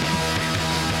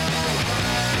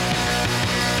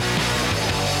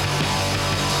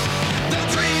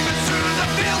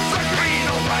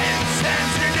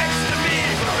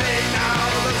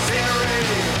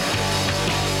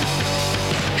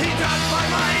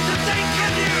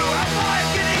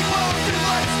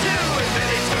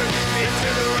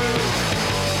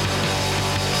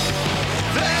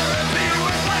 Therapy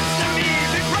was less to me,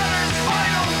 big brother's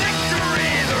final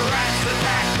victory. The rats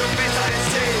attack the Mace I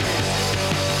see.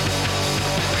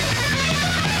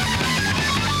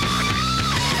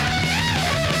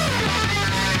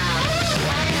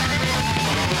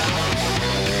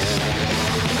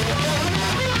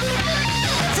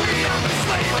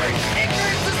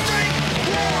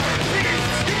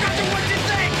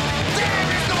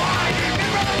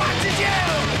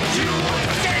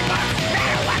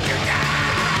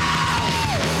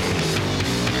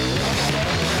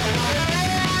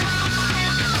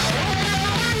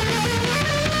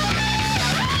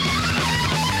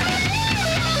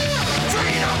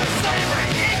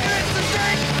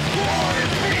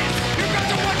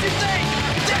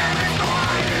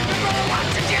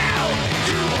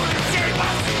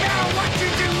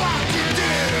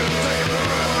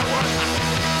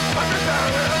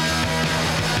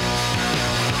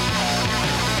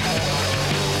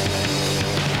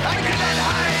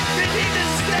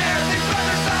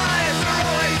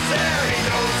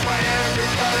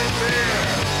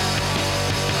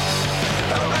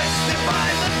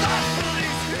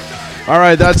 All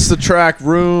right, that's the track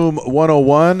Room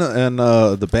 101, and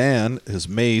the band is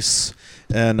Mace.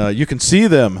 And you can see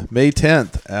them May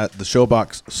 10th at the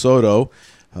Showbox Soto.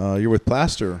 You're with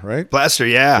Plaster, right? Plaster,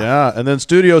 yeah. Yeah, and then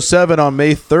Studio 7 on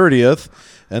May 30th.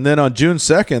 And then on June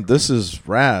 2nd, this is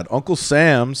rad, Uncle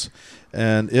Sam's,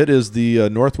 and it is the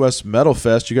Northwest Metal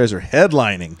Fest. You guys are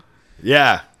headlining.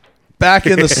 Yeah. Back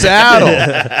in the saddle.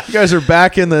 You guys are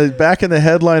back in the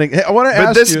headlining. Hey, I want to ask you.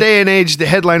 But this day and age, the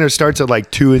headliner starts at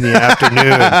like 2 in the afternoon.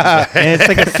 And it's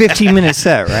like a 15-minute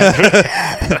set,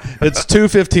 right? It's 2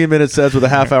 15-minute sets with a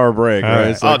half-hour break. Right?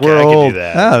 It's like, okay, we're I can old. do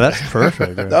that. Oh, that's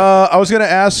perfect. Right? I was going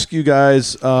to ask you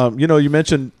guys. You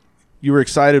mentioned you were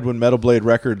excited when Metal Blade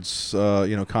Records,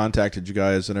 contacted you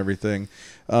guys and everything.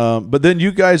 But then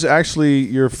you guys actually,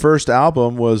 your first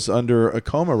album was under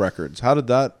Acoma Records. How did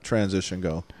that transition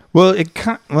go? Well,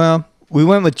 we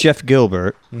went with Jeff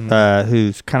Gilbert,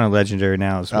 who's kind of legendary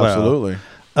now as well. Absolutely.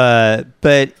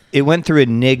 But it went through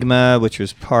Enigma, which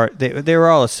was part. They were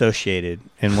all associated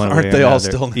in one way or another. Aren't they all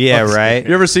still? Yeah, right.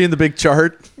 You ever seen the big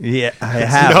chart? Yeah, I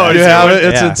have. No, you have it.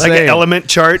 It's insane. Like an element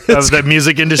chart of the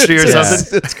music industry or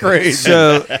something. It's great.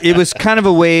 So it was kind of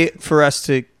a way for us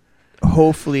to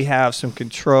hopefully have some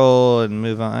control and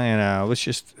move on. It was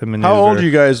just a maneuver. How old are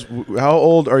you guys? How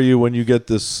old are you when you get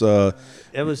this?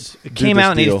 It came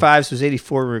out in 85, so it was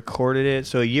 84 we recorded it.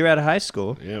 So a year out of high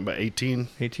school. Yeah, about 18.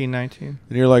 19. And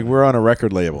you're like, we're on a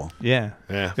record label. Yeah.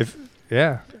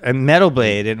 Yeah. And Metal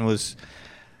Blade, and it was,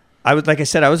 I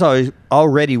was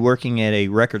already working at a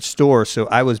record store, so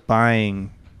I was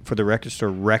buying for the record store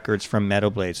records from Metal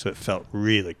Blade, so it felt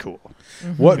really cool.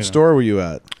 Mm-hmm. What store were you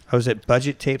at? I was at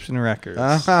Budget Tapes and Records.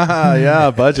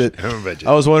 Yeah, Budget. Budget.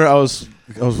 I was wondering. I was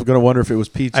going to wonder if it was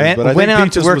Peaches. I but I went think out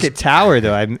Peaches to work was at Tower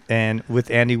though, and with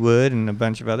Andy Wood and a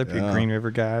bunch of other people, Yeah. Green River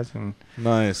guys, and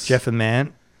nice. Jeff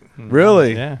Ament.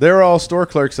 Really? Yeah. They were all store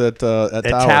clerks at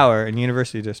Tower in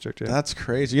University District. Yeah. That's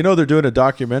crazy. They're doing a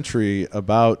documentary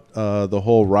about the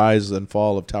whole rise and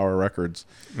fall of Tower Records.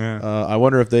 Yeah. I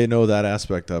wonder if they know that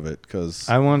aspect of it, because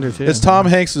I wonder too. it's Tom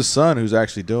Hanks' son who's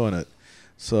actually doing it.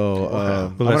 So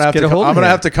I'm let's get a gonna hold of him.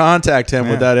 have to contact him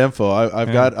with Yeah. that info.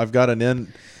 I've got a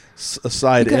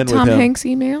side You got in Tom with him. Hanks'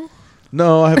 email?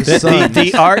 No, I have a son.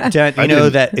 the art done,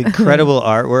 that incredible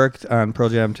artwork on Pearl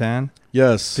Jam 10?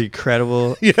 Yes. The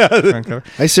incredible Yeah. cover.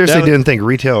 I seriously didn't think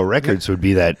retail records would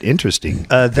be that interesting.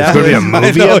 That There's going to be a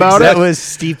movie about that it? was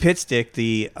Steve Pitstick,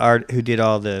 the art who did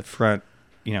all the front,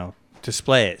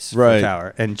 displays Right. for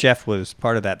Tower, and Jeff was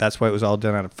part of that. That's why it was all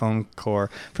done on a foam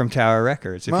core from Tower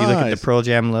Records. If you look at the Nice. Pearl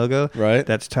Jam logo, Right.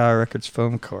 that's Tower Records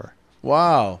foam core.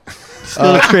 Wow.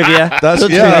 Still trivia. That's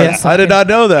Little yeah. trivia. I did not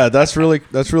know that. That's really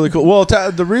cool. Well,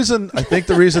 the reason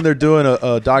they're doing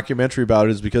a documentary about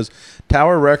it is because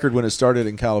Tower Record, when it started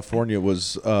in California,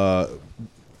 was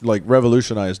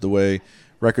revolutionized the way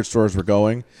record stores were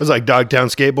going. It was like Dogtown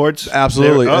skateboards.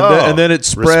 Absolutely, and then it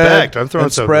spread. Respect. I'm throwing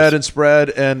and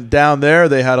spread. And down there,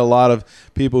 they had a lot of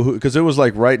people because it was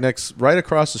like right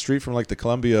across the street from like the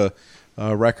Columbia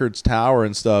Records Tower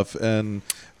and stuff, and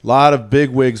a lot of big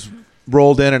wigs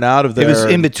rolled in and out of there. It was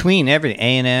in between everything.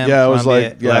 A&M, Yeah, it was Columbia,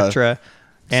 like, yeah. Elektra.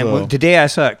 And So- the day I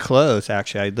saw it close,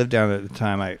 actually, I lived down there at the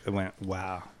time, I went,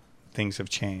 wow, things have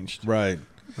changed. Right.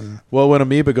 Well, when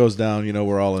Amoeba goes down,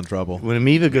 we're all in trouble. When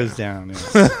Amoeba goes down,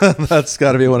 yeah. That's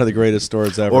got to be one of the greatest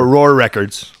stores ever. Or Roar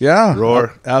Records. Yeah,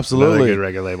 Roar. absolutely. Another good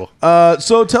record label.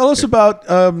 So tell us about,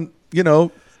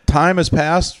 time has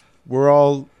passed. We're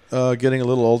all getting a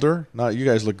little older. Not you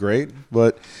guys look great,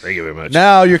 but Thank you very much.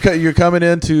 now you're coming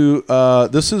into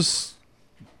this is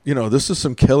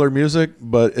some killer music,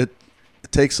 but it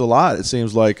takes a lot. It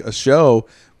seems like a show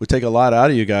would take a lot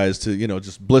out of you guys to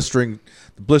just blistering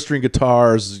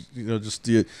guitars, just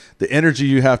the energy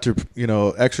you have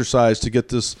to exercise to get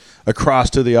this across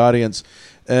to the audience.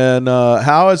 And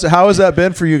how has that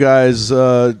been for you guys?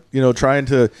 Trying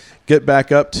to get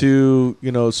back up to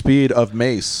speed of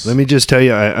Mace. Let me just tell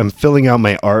you, I'm filling out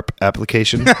my ARP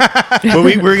application. But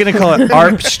we're going to call it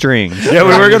ARP strings. Yeah,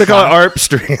 we were going to call it ARP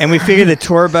string. And we figured the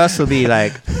tour bus will be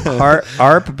like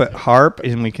ARP, but harp,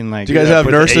 and we can like. Do you guys have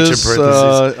put the H in nurses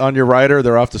parentheses. on your rider?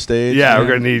 They're off the stage. Yeah, we're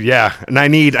gonna need. Yeah, and I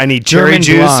need cherry German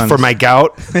juice blondes. for my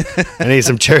gout. I need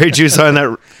some cherry juice on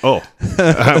that. Oh,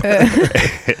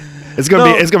 it's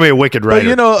gonna be a wicked But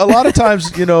rider. a lot of times,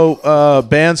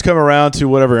 bands come around to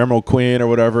whatever Emerald Queen or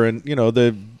whatever, and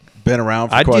they've been around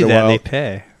for I'd quite do a that. while. They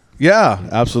pay. Yeah,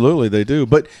 absolutely, they do.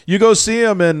 But you go see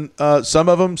them, and some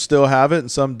of them still have it, and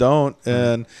some don't.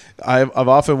 And I've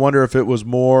often wondered if it was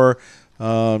more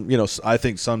I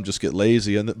think some just get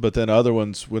lazy, but then other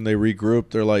ones, when they regroup,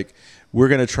 they're like, we're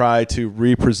going to try to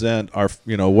represent our,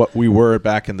 what we were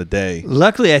back in the day.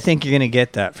 Luckily, I think you're going to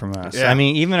get that from us. Yeah. I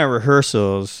mean, even our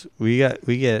rehearsals, we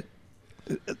get.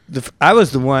 I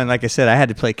was the one, like I said, I had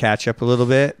to play catch up a little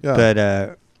bit,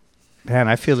 but man,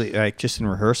 I feel like just in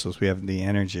rehearsals we have the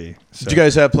energy. So. Do you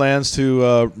guys have plans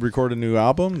to record a new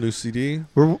album, new CD?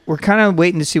 We're kind of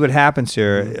waiting to see what happens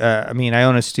here. I mean, I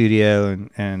own a studio,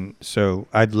 and so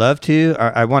I'd love to.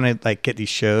 I want to like get these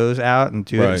shows out and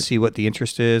do it and see what the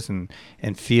interest is and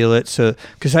feel it. So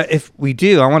because if we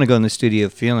do, I want to go in the studio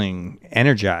feeling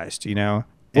energized.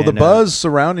 Well, the buzz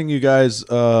surrounding you guys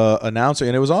announcing,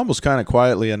 and it was almost kind of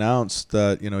quietly announced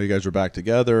that you guys were back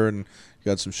together and you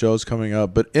got some shows coming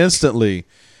up, but instantly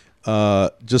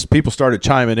just people started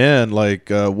chiming in like,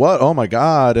 what? Oh my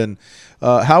God. And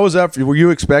how was that? Were you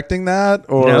expecting that?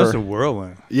 Or no, it was a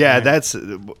whirlwind. Yeah, that's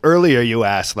earlier you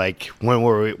asked like when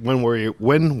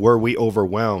were we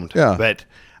overwhelmed? Yeah. But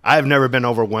I've never been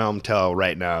overwhelmed till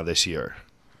right now this year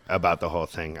about the whole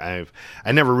thing. I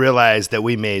never realized that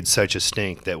we made such a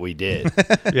stink that we did.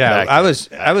 Yeah, I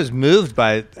was moved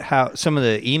by how some of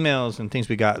the emails and things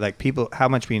we got, like people, how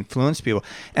much we influenced people,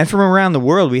 and from around the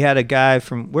world. We had a guy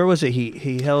from where was it?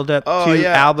 He held up 2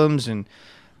 albums and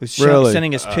was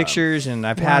sending us pictures, and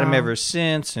I've had him ever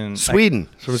since. And Sweden,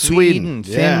 from Sweden,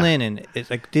 Finland, and it's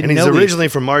like didn't. And he's know originally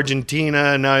from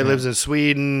Argentina. Now he lives in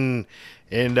Sweden.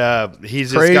 And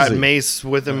he's just got Mace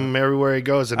with him everywhere he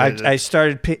goes. And I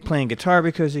started playing guitar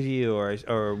because of you,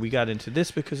 or we got into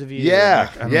this because of you. Yeah,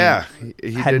 I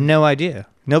had no idea.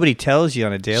 Nobody tells you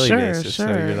on a daily basis. Sure.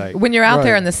 So you're like, when you're out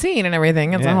there in the scene and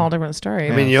everything, it's a whole different story.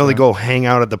 I mean, you only go hang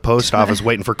out at the post office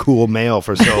waiting for cool mail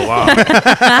for so long. It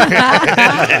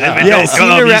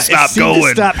seemed to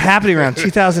stop happening around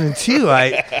 2002.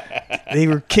 They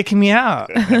were kicking me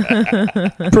out.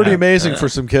 Pretty amazing for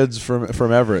some kids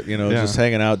from Everett, just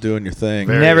hanging out doing your thing.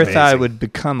 Never thought it would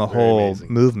become a whole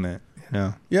movement.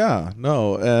 Yeah,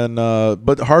 no, and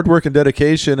but hard work and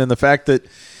dedication, and the fact that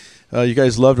you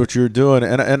guys loved what you were doing,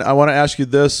 and I want to ask you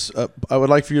this. I would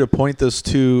like for you to point this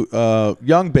to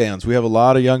young bands. We have a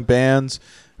lot of young bands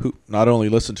who not only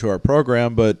listen to our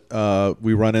program, but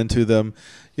we run into them.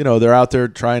 They're out there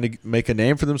trying to make a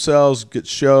name for themselves, get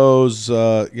shows,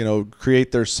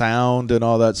 create their sound and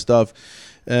all that stuff.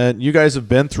 And you guys have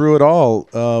been through it all.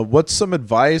 What's some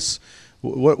advice?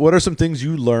 What are some things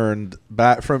you learned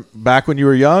back when you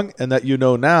were young, and that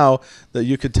now that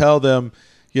you could tell them,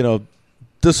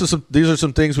 these are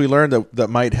some things we learned that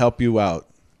might help you out?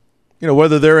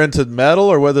 Whether they're into metal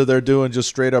or whether they're doing just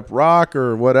straight up rock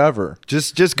or whatever.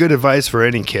 Just good advice for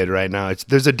any kid right now.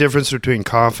 There's a difference between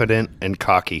confident and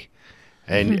cocky.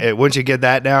 And once you get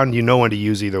that down, you know when to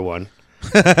use either one.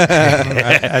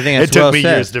 I think it took me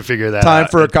years to figure that out. Time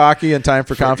for a cocky and time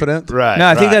for confident. Right. No,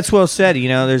 I think that's well said.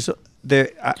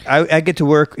 I get to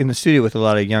work in the studio with a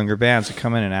lot of younger bands that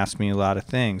come in and ask me a lot of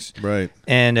things. Right.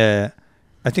 And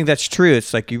I think that's true.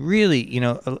 It's like you really,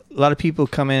 a lot of people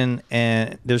come in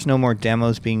and there's no more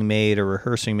demos being made or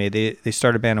rehearsing made. They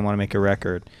start a band and want to make a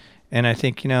record. And I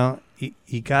think,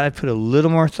 you got to put a little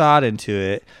more thought into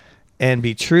it and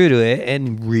be true to it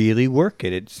and really work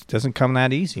it. It doesn't come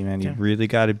that easy, man. You really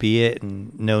got to be it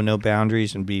and know no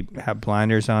boundaries and have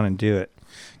blinders on and do it.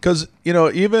 Because,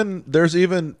 there's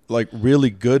even like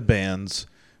really good bands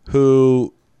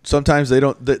who sometimes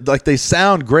they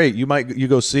sound great. You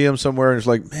go see them somewhere and it's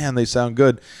like, man, they sound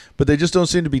good, but they just don't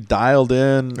seem to be dialed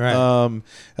in. Right.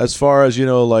 As far as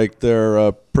like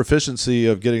their proficiency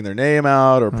of getting their name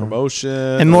out or promotion,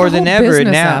 and more than ever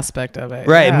now, aspect of it,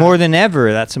 right? More than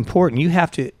ever, that's important. You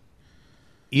have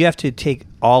to take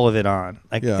all of it on,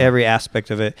 like every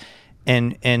aspect of it,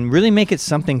 and really make it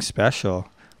something special.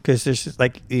 Because there's just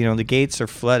the gates are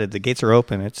flooded. The gates are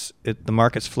open. The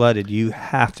market's flooded. You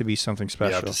have to be something special.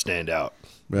 You have to stand out.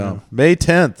 Yeah. May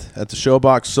 10th at the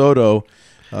Showbox Soto.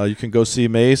 You can go see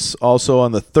Mace. Also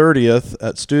on the 30th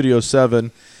at Studio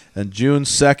 7. And June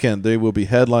 2nd, they will be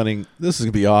headlining. This is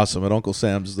going to be awesome at Uncle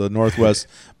Sam's, the Northwest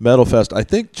Metal Fest. I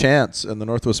think Chance and the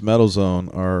Northwest Metal Zone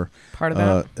are part of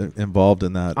that. Involved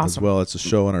in that as well. It's a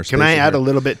show on our station. Can I add a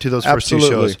little bit to those first two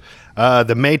shows?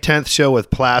 The May 10th show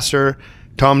with Plaster.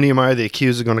 Tom Niemeyer, the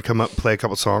Accused, are going to come up and play a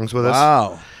couple songs with us.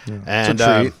 Wow. And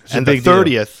the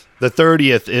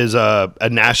 30th is a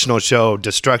national show,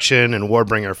 Destruction and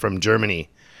Warbringer from Germany.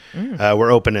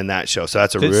 We're opening that show, so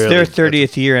that's it's their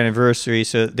 30th year anniversary,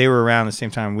 so they were around the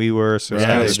same time we were. So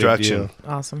Destruction.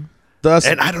 Awesome.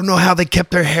 And I don't know how they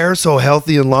kept their hair so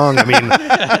healthy and long. I mean,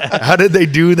 how did they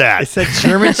do that? It's that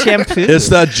German shampoo. It's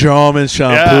that German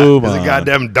shampoo, man. It's a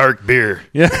goddamn dark beer.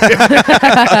 Yeah.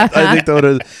 I think that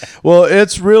is. Well,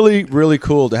 it's really, really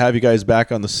cool to have you guys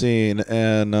back on the scene.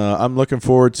 And I'm looking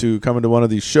forward to coming to one of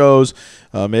these shows,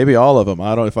 maybe all of them.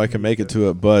 I don't know if I can make it to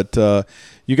it. But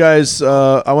you guys,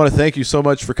 I want to thank you so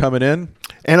much for coming in.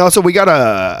 And also, we got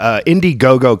a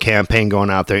Indiegogo campaign going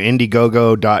out there,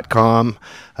 Indiegogo.com.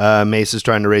 Mace is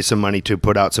trying to raise some money to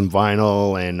put out some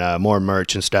vinyl and more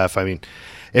merch and stuff. I mean,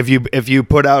 if you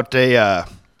put out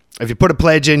if you put a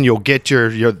pledge in, you'll get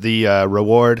the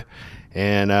reward,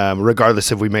 and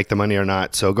regardless if we make the money or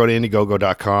not. So go to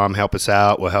Indiegogo.com, help us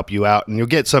out. We'll help you out, and you'll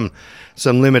get some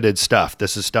limited stuff.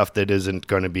 This is stuff that isn't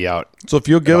going to be out. So if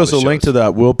you'll give us a link to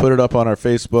that, we'll put it up on our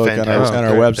Facebook and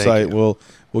our website.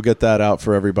 We'll get that out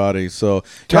for everybody. So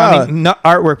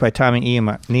artwork by Tommy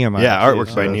Niemeyer. Yeah,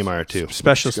 artwork by Niemeyer too.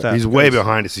 Special stuff. He's way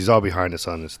behind us. He's all behind us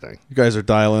on this thing. You guys are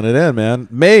dialing it in, man.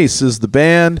 Mace is the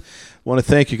band. Want to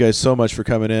thank you guys so much for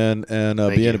coming in and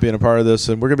being a part of this.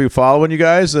 And we're going to be following you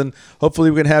guys, and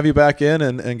hopefully we can have you back in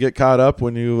and get caught up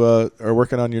when you are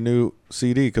working on your new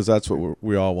CD, because that's what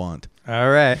we all want.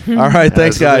 All right. All right.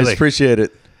 Thanks, guys. Appreciate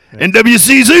it.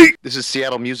 NWCZ. This is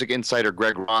Seattle Music Insider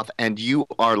Greg Roth, and you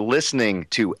are listening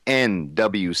to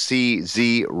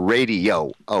NWCZ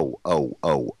Radio. Oh, oh,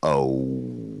 oh,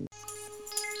 oh.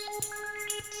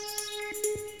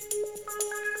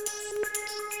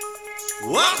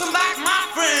 Welcome back, my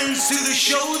friends, to the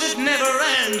show that never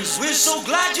ends. We're so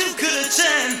glad you could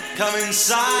attend. Come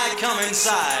inside, come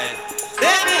inside.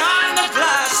 There behind the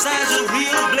glass stands a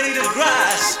real blade of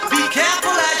grass. Be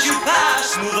careful as you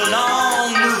pass. Move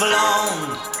along, move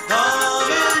along. Come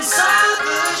inside,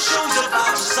 the show's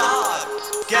about to start.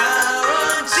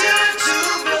 Guaranteed to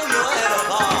blow your head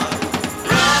apart.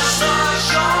 Rest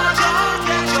assured, you'll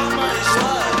get your money's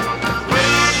worth.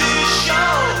 Great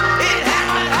show, it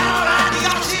happened alright. You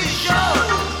gotta see the show.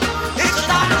 It's a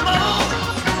dynamo.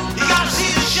 You gotta see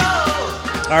the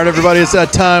show. All right, everybody, it's that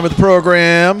time of the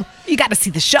program. You got to see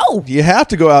the show. You have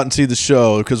to go out and see the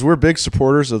show, because we're big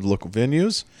supporters of the local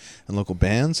venues and local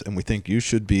bands, and we think you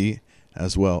should be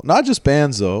as well. Not just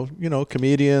bands, though.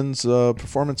 Comedians,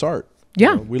 performance art.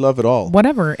 Yeah. We love it all.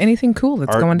 Whatever. Anything cool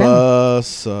that's art going down.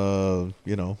 bus,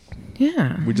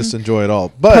 Yeah. we just enjoy it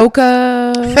all. But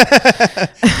Polka.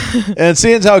 and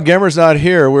seeing as how Gemmer's not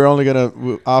here, we're only going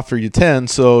to offer you 10,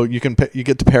 so you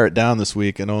get to pare it down this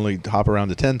week and only hop around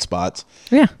to 10 spots.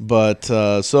 Yeah. But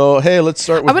so hey, let's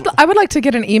start with. I would like to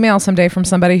get an email someday from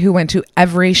somebody who went to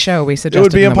every show we suggested. It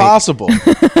would be impossible.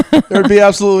 There would be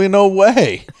absolutely no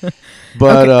way.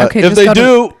 But okay, if they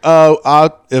do,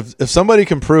 if somebody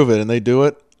can prove it and they do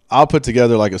it, I'll put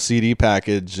together like a CD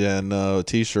package and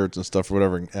T-shirts and stuff or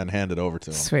whatever, and hand it over to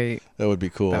them. Sweet. That would be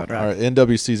cool. All That would rock. right,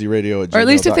 NWCZ Radio Or at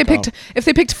least if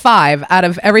they picked 5 out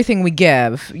of everything we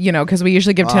give, because we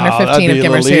usually give 10 or 15 if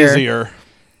Gimmer's here. Easier.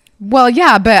 Well,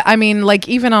 yeah, but I mean, like,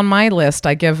 even on my list,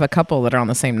 I give a couple that are on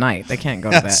the same night. They can't go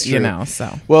to That's that, true.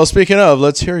 so. Well, speaking of,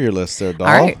 let's hear your list there, doll.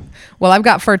 All right. Well, I've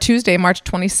got for Tuesday, March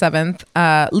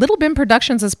 27th, Little Bim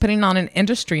Productions is putting on an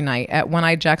industry night at One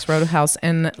Eye Jack's Roadhouse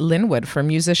in Linwood for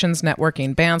musicians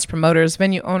networking, bands, promoters,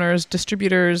 venue owners,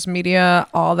 distributors, media,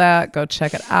 all that. Go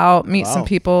check it out. Meet some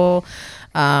people.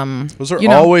 Those are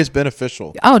always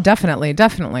beneficial. Oh, definitely.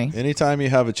 Anytime you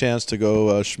have a chance to go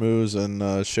schmooze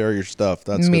and share your stuff,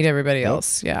 that's meet good. everybody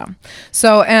else. Yeah.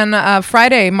 So, and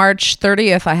Friday, March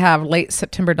 30th, I have Late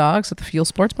September Dogs at the Fuel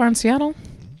Sports Bar in Seattle.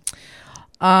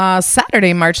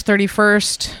 Saturday, March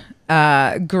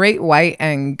 31st, Great White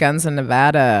and Guns in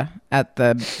Nevada at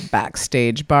the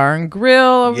Backstage Bar and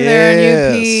Grill over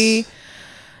there in UP.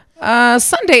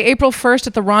 Sunday, April 1st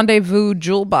at the Rendezvous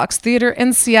Jewel Box Theater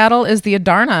in Seattle is the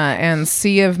Adarna and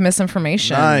Sea of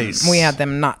Misinformation. Nice. We had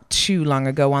them not too long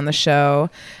ago on the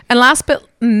show. And last but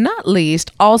not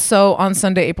least, also on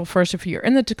Sunday, April 1st, if you're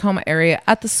in the Tacoma area,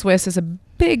 at the Swiss is a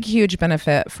big, huge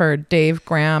benefit for Dave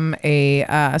Graham,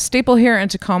 a staple here in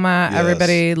Tacoma. Yes.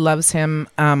 Everybody loves him.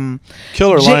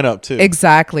 Killer lineup, too.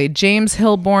 Exactly. James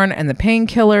Hilborn and the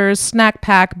Painkillers, Snack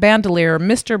Pack, Bandolier,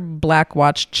 Mr.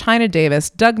 Blackwatch, China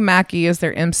Davis, Doug Mackey is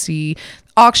their MC,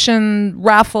 auction,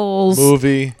 raffles,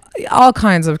 movie, all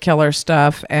kinds of killer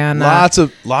stuff, and lots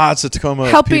of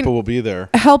Tacoma people will be there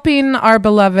helping our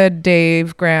beloved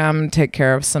Dave Graham take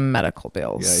care of some medical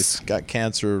bills. Yeah, he's got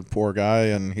cancer, poor guy,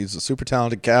 and he's a super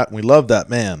talented cat, and we love that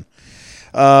man.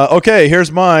 Okay, here's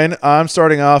mine. I'm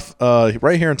starting off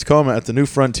right here in Tacoma at the New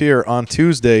Frontier on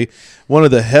Tuesday. One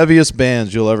of the heaviest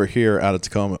bands you'll ever hear out of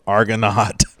Tacoma,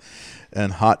 Argonaut.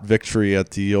 And Hot Victory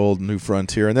at the old New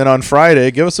Frontier. And then on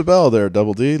Friday, give us a bell there,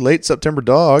 Double D. Late September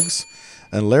Dogs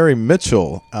and Larry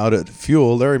Mitchell out at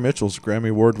Fuel. Larry Mitchell's a Grammy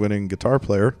Award-winning guitar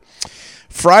player.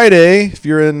 Friday, if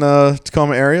you're in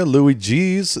Tacoma area, Louis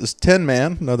G's is Tin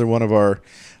Man, another one of our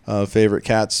favorite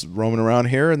cats roaming around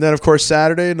here. And then, of course,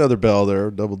 Saturday, another bell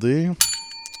there, Double D.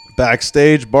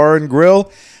 Backstage, Bar and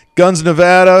Grill, Guns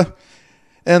Nevada,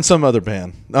 and some other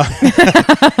band.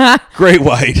 Great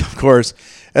White, of course.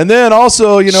 And then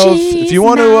also, if you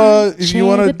want to,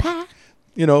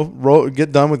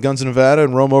 get done with Guns N' Nevada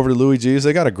and roam over to Louis G's,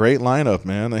 they got a great lineup,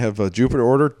 man. They have Jupiter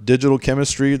Order, Digital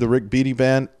Chemistry, the Rick Beatty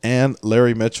Band, and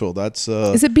Larry Mitchell. That's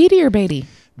is it Beatty or Beatty?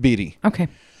 Beatty. Okay.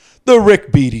 The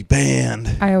Rick Beatty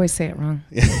Band. I always say it wrong.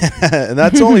 And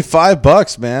that's only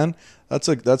 $5, man. That's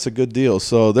a good deal.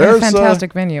 So there's a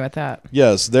fantastic venue at that.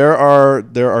 Yes, there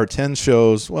are 10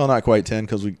 shows. Well, not quite 10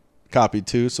 because we copied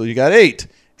 2. So you got 8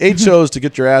 shows to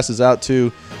get your asses out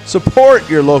to. Support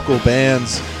your local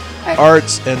bands,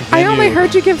 arts, and venue. I only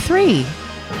heard you give 3.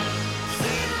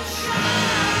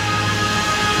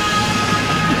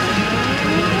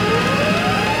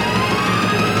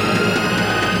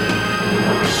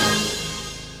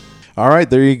 All right,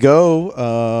 there you go.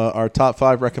 Our top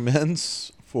 5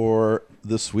 recommends for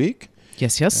this week.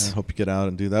 Yes. I hope you get out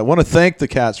and do that. I want to thank the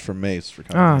cats from Mace for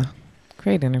coming.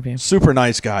 Great interview. Super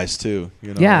nice guys too.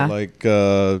 Yeah.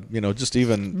 Just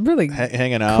even really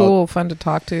hanging out. Cool, fun to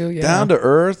talk to. Yeah. Down to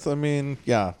earth. I mean,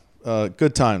 yeah,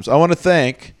 good times. I got to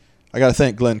thank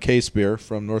Glenn Casebeer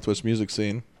from Northwest Music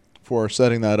Scene for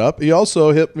setting that up. He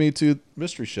also hit me to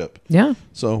Mystery Ship. Yeah.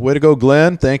 So way to go,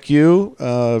 Glenn. Thank you.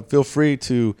 Feel free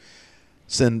to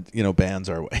send bands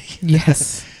our way.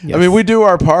 Yes. I mean, we do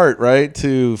our part, right,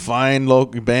 to find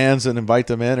local bands and invite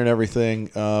them in and everything.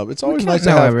 It's always nice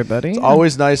to have everybody. It's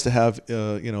always nice to have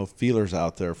feelers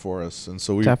out there for us, and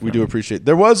so we do appreciate.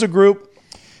 There was a group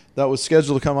that was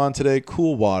scheduled to come on today,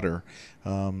 Cool Water,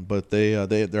 but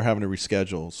they're having to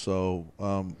reschedule, so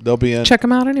they'll be in. Check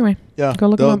them out anyway. Yeah, go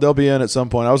look them up. They'll be in at some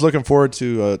point. I was looking forward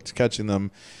to catching them,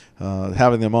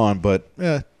 having them on, but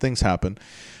things happen.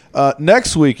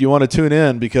 Next week, you want to tune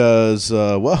in because,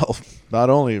 not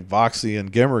only Voxy and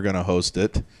Gim are going to host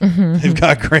it, they've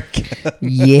got great guests.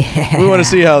 Yeah. We want to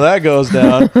see how that goes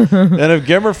down. And if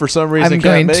Gimmer, for some reason,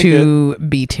 can't make it. I'm going to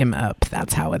beat him up.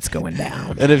 That's how it's going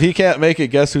down. And if he can't make it,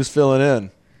 guess who's filling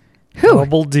in? Who?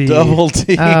 Double D. Double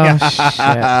D. Oh,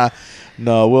 shit.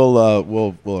 No,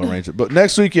 we'll arrange it. But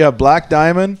next week, you have Black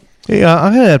Diamond. Hey,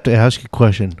 I'm going to have to ask you a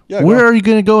question. Yeah, Where are you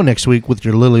going to go next week with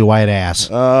your lily white ass?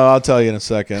 I'll tell you in a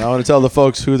second. I want to tell the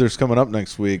folks who there's coming up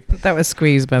next week. That was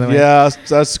Squeeze, by the way. Yeah,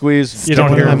 that's Squeeze. You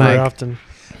don't hear him very often.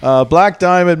 Black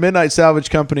Diamond, Midnight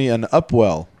Salvage Company, and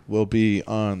Upwell will be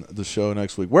on the show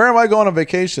next week. Where am I going on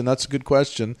vacation? That's a good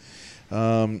question.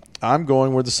 I'm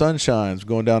going where the sun shines.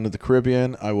 Going down to the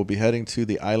Caribbean. I will be heading to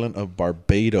the island of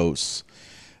Barbados.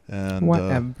 And,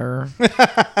 whatever.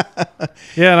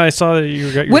 Yeah, and I saw that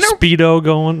you got your Speedo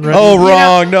going. Right? Oh,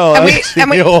 wrong.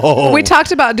 No. We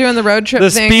talked about doing the road trip the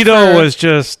thing. The Speedo was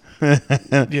just,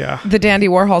 yeah. The Dandy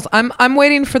Warhols. I'm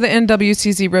waiting for the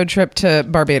NWCZ road trip to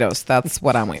Barbados. That's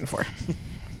what I'm waiting for.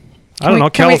 I don't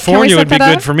know. California would be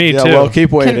good for me, too. Well,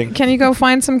 keep waiting. Can you go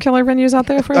find some killer venues out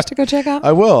there for us to go check out?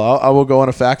 I will. I will go on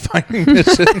a fact-finding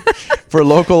mission for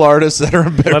local artists that are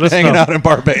hanging out in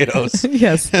Barbados.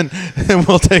 Yes. And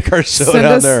we'll take our show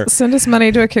down there. Send us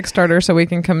money to a Kickstarter so we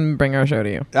can come bring our show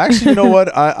to you. Actually, you know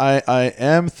what? I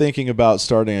am thinking about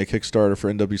starting a Kickstarter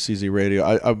for NWCZ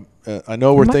Radio. I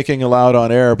know we're thinking aloud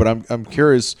on air, but I'm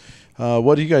curious.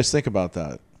 What do you guys think about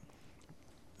that?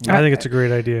 I think it's a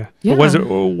great idea. Yeah. But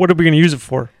what are we going to use it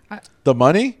for? The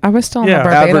money? I was still on the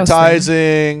Barbados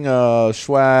advertising,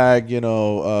 swag.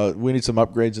 We need some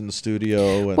upgrades in the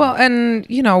studio.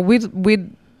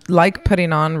 We'd like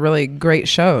putting on really great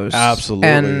shows. Absolutely.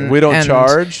 And we don't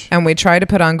charge. And we try to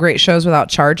put on great shows without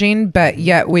charging, but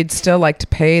yet we'd still like to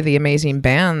pay the amazing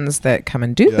bands that come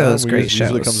and do those great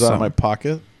shows. Usually comes out of my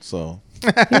pocket. So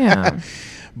yeah.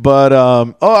 But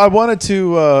I wanted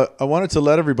to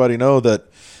let everybody know that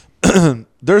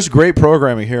there's great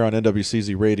programming here on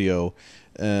NWCZ Radio,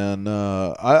 and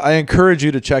I encourage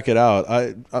you to check it out.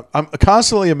 I'm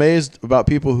constantly amazed about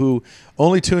people who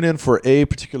only tune in for a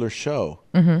particular show.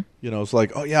 Mm-hmm. It's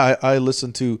like, oh yeah, I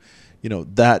listen to,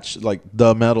 like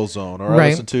the Metal Zone, or I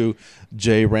listen to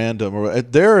J Random, or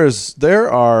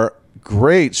there are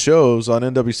great shows on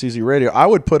NWCZ Radio. I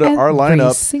would put our lineup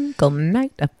every single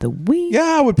night of the week.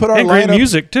 Yeah, I would put our and lineup great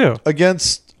music too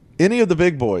against any of the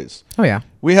big boys. Oh yeah,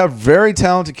 we have very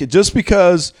talented kids. Just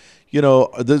because we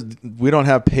don't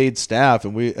have paid staff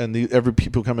and every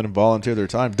people come in and volunteer their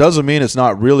time doesn't mean it's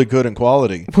not really good in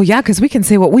quality. Well, yeah, because we can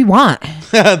say what we want.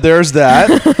 There's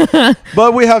that.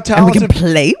 But we have talented. And we can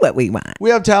play what we want. We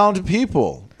have talented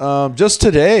people. just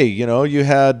today, you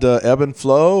had Ebb and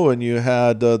Flow, and you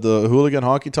had the Hooligan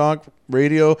Honky Tonk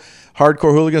Radio,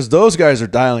 Hardcore Hooligans. Those guys are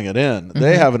dialing it in. Mm-hmm.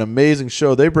 They have an amazing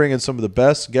show. They bring in some of the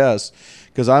best guests,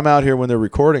 because I'm out here when they're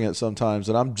recording it sometimes,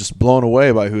 and I'm just blown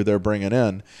away by who they're bringing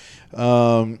in.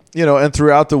 And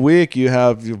throughout the week, you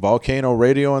have Volcano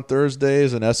Radio on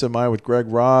Thursdays and SMI with Greg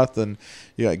Roth, and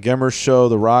you got Gemmer's show,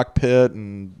 The Rock Pit,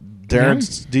 and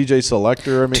Darren's DJ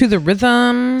Selector. To the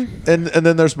Rhythm. And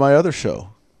then there's my other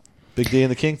show, Big D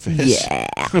and the Kingfish. Yeah.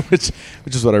 which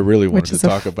is what I really wanted to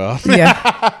talk about.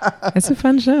 Yeah. It's a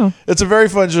fun show. It's a very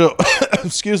fun show.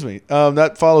 Excuse me.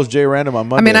 That follows Jay Random on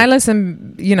Monday. I mean, I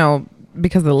listen,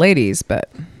 because of the ladies,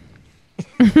 but...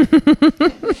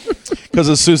 Because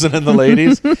of Susan and the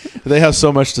ladies, they have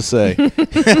so much to say.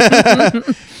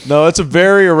 No, it's a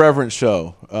very irreverent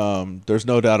show. There's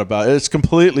no doubt about it. It's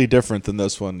completely different than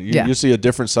this one. You see a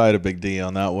different side of Big D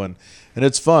on that one, and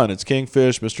it's fun. It's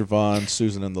Kingfish, Mr. Vaughn,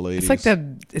 Susan and the ladies.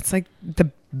 It's like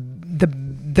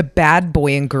the bad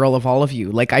boy and girl of all of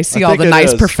you. Like I see all the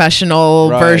nice professional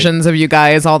versions of you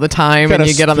guys all the time, and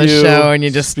you get on the show and you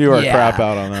just spew our crap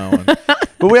out on that one.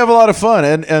 But we have a lot of fun,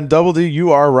 and Double D,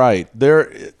 you are right.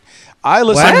 I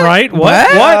listen. I'm right.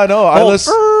 What? Yeah, no, I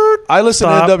listen to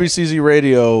NWCZ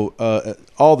radio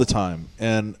all the time,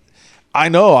 and I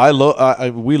know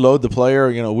we load the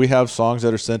player. We have songs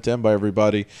that are sent in by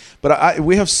everybody, but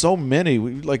we have so many.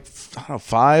 We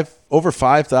over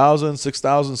 5,000,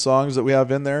 6,000 songs that we have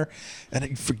in there, and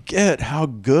you forget how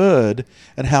good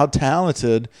and how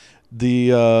talented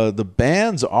the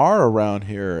bands are around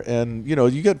here. And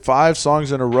you get 5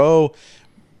 songs in a row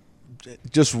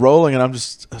just rolling, and I'm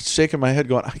just shaking my head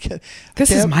going, this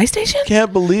is my station?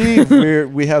 Can't believe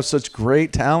we have such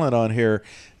great talent on here.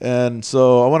 And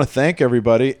so I want to thank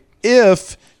everybody.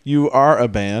 If you are a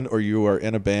band, or you are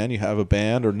in a band, you have a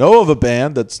band, or know of a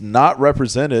band that's not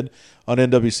represented on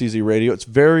NWCZ Radio, it's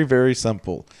very, very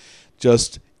simple.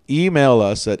 Just email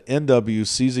us at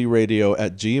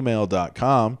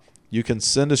nwczradio@gmail.com. You can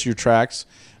send us your tracks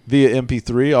via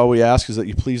MP3. All we ask is that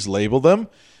you please label them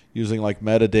using like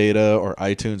metadata or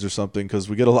iTunes or something, because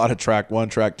we get a lot of track 1,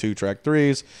 track 2, track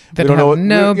 3s. We don't know what to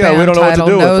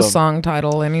do with them. Song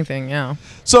title, anything, yeah.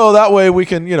 So that way we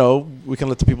can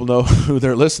let the people know who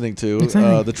they're listening to.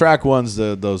 Exactly. The track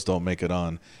 1s, those don't make it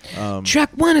on. Track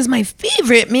 1 is my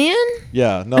favorite, man.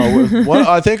 Yeah, no.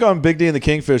 I think on Big D and the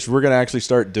Kingfish, we're going to actually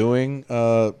start doing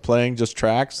playing just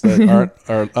tracks that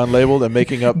are unlabeled and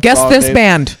making up. Guess this names.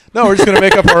 Band. No, we're just going to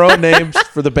make up our own names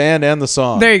for the band and the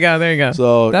song. There you go.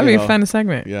 So that'd be a fun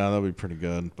segment. Yeah, that'd be pretty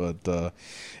good. But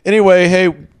anyway, hey,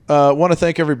 want to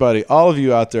thank everybody, all of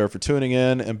you out there, for tuning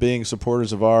in and being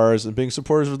supporters of ours and being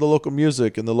supporters of the local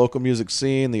music and the local music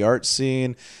scene, the art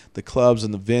scene, the clubs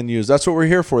and the venues. That's what we're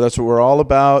here for. That's what we're all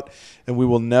about, and we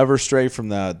will never stray from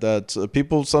that.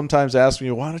 People sometimes ask me,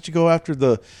 why don't you go after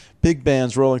the big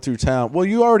bands rolling through town? Well,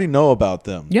 you already know about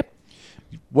them. Yep.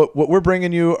 What we're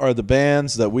bringing you are the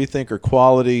bands that we think are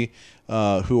quality,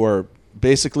 who are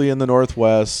basically in the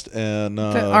Northwest, and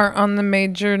that are on the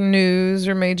major news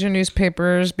or major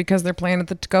newspapers because they're playing at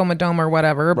the Tacoma Dome or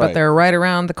whatever, but they're right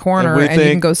around the corner, and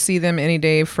you can go see them any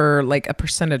day for like a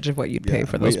percentage of what you'd pay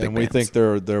for those big bands. And we think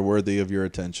they're worthy of your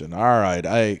attention. All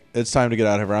right, it's time to get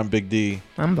out of here. I'm Big D.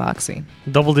 I'm Boxy.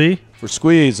 Double D. For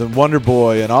Squeeze and Wonder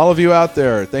Boy and all of you out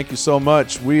there, thank you so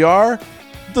much. We are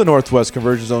the Northwest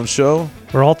Conversion Zone Show,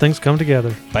 where all things come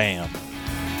together. Bam.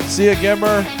 See ya,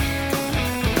 Gimmer.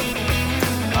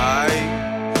 I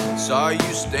saw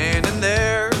you standing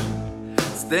there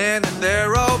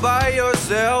all by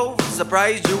yourself.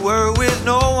 Surprised you were with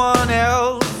no one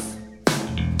else.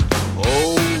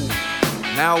 Oh,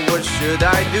 now what should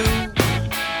I do?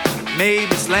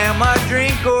 Maybe slam a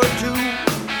drink or two,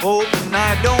 hoping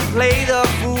I don't play the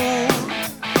fool.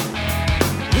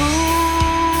 Who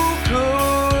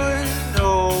could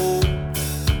know?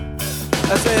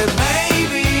 I said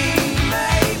maybe.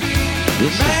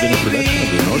 This has been a production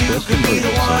of the Northwest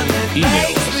Convergence Zone.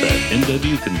 Email us at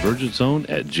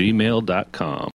nwconvergencezone@gmail.com.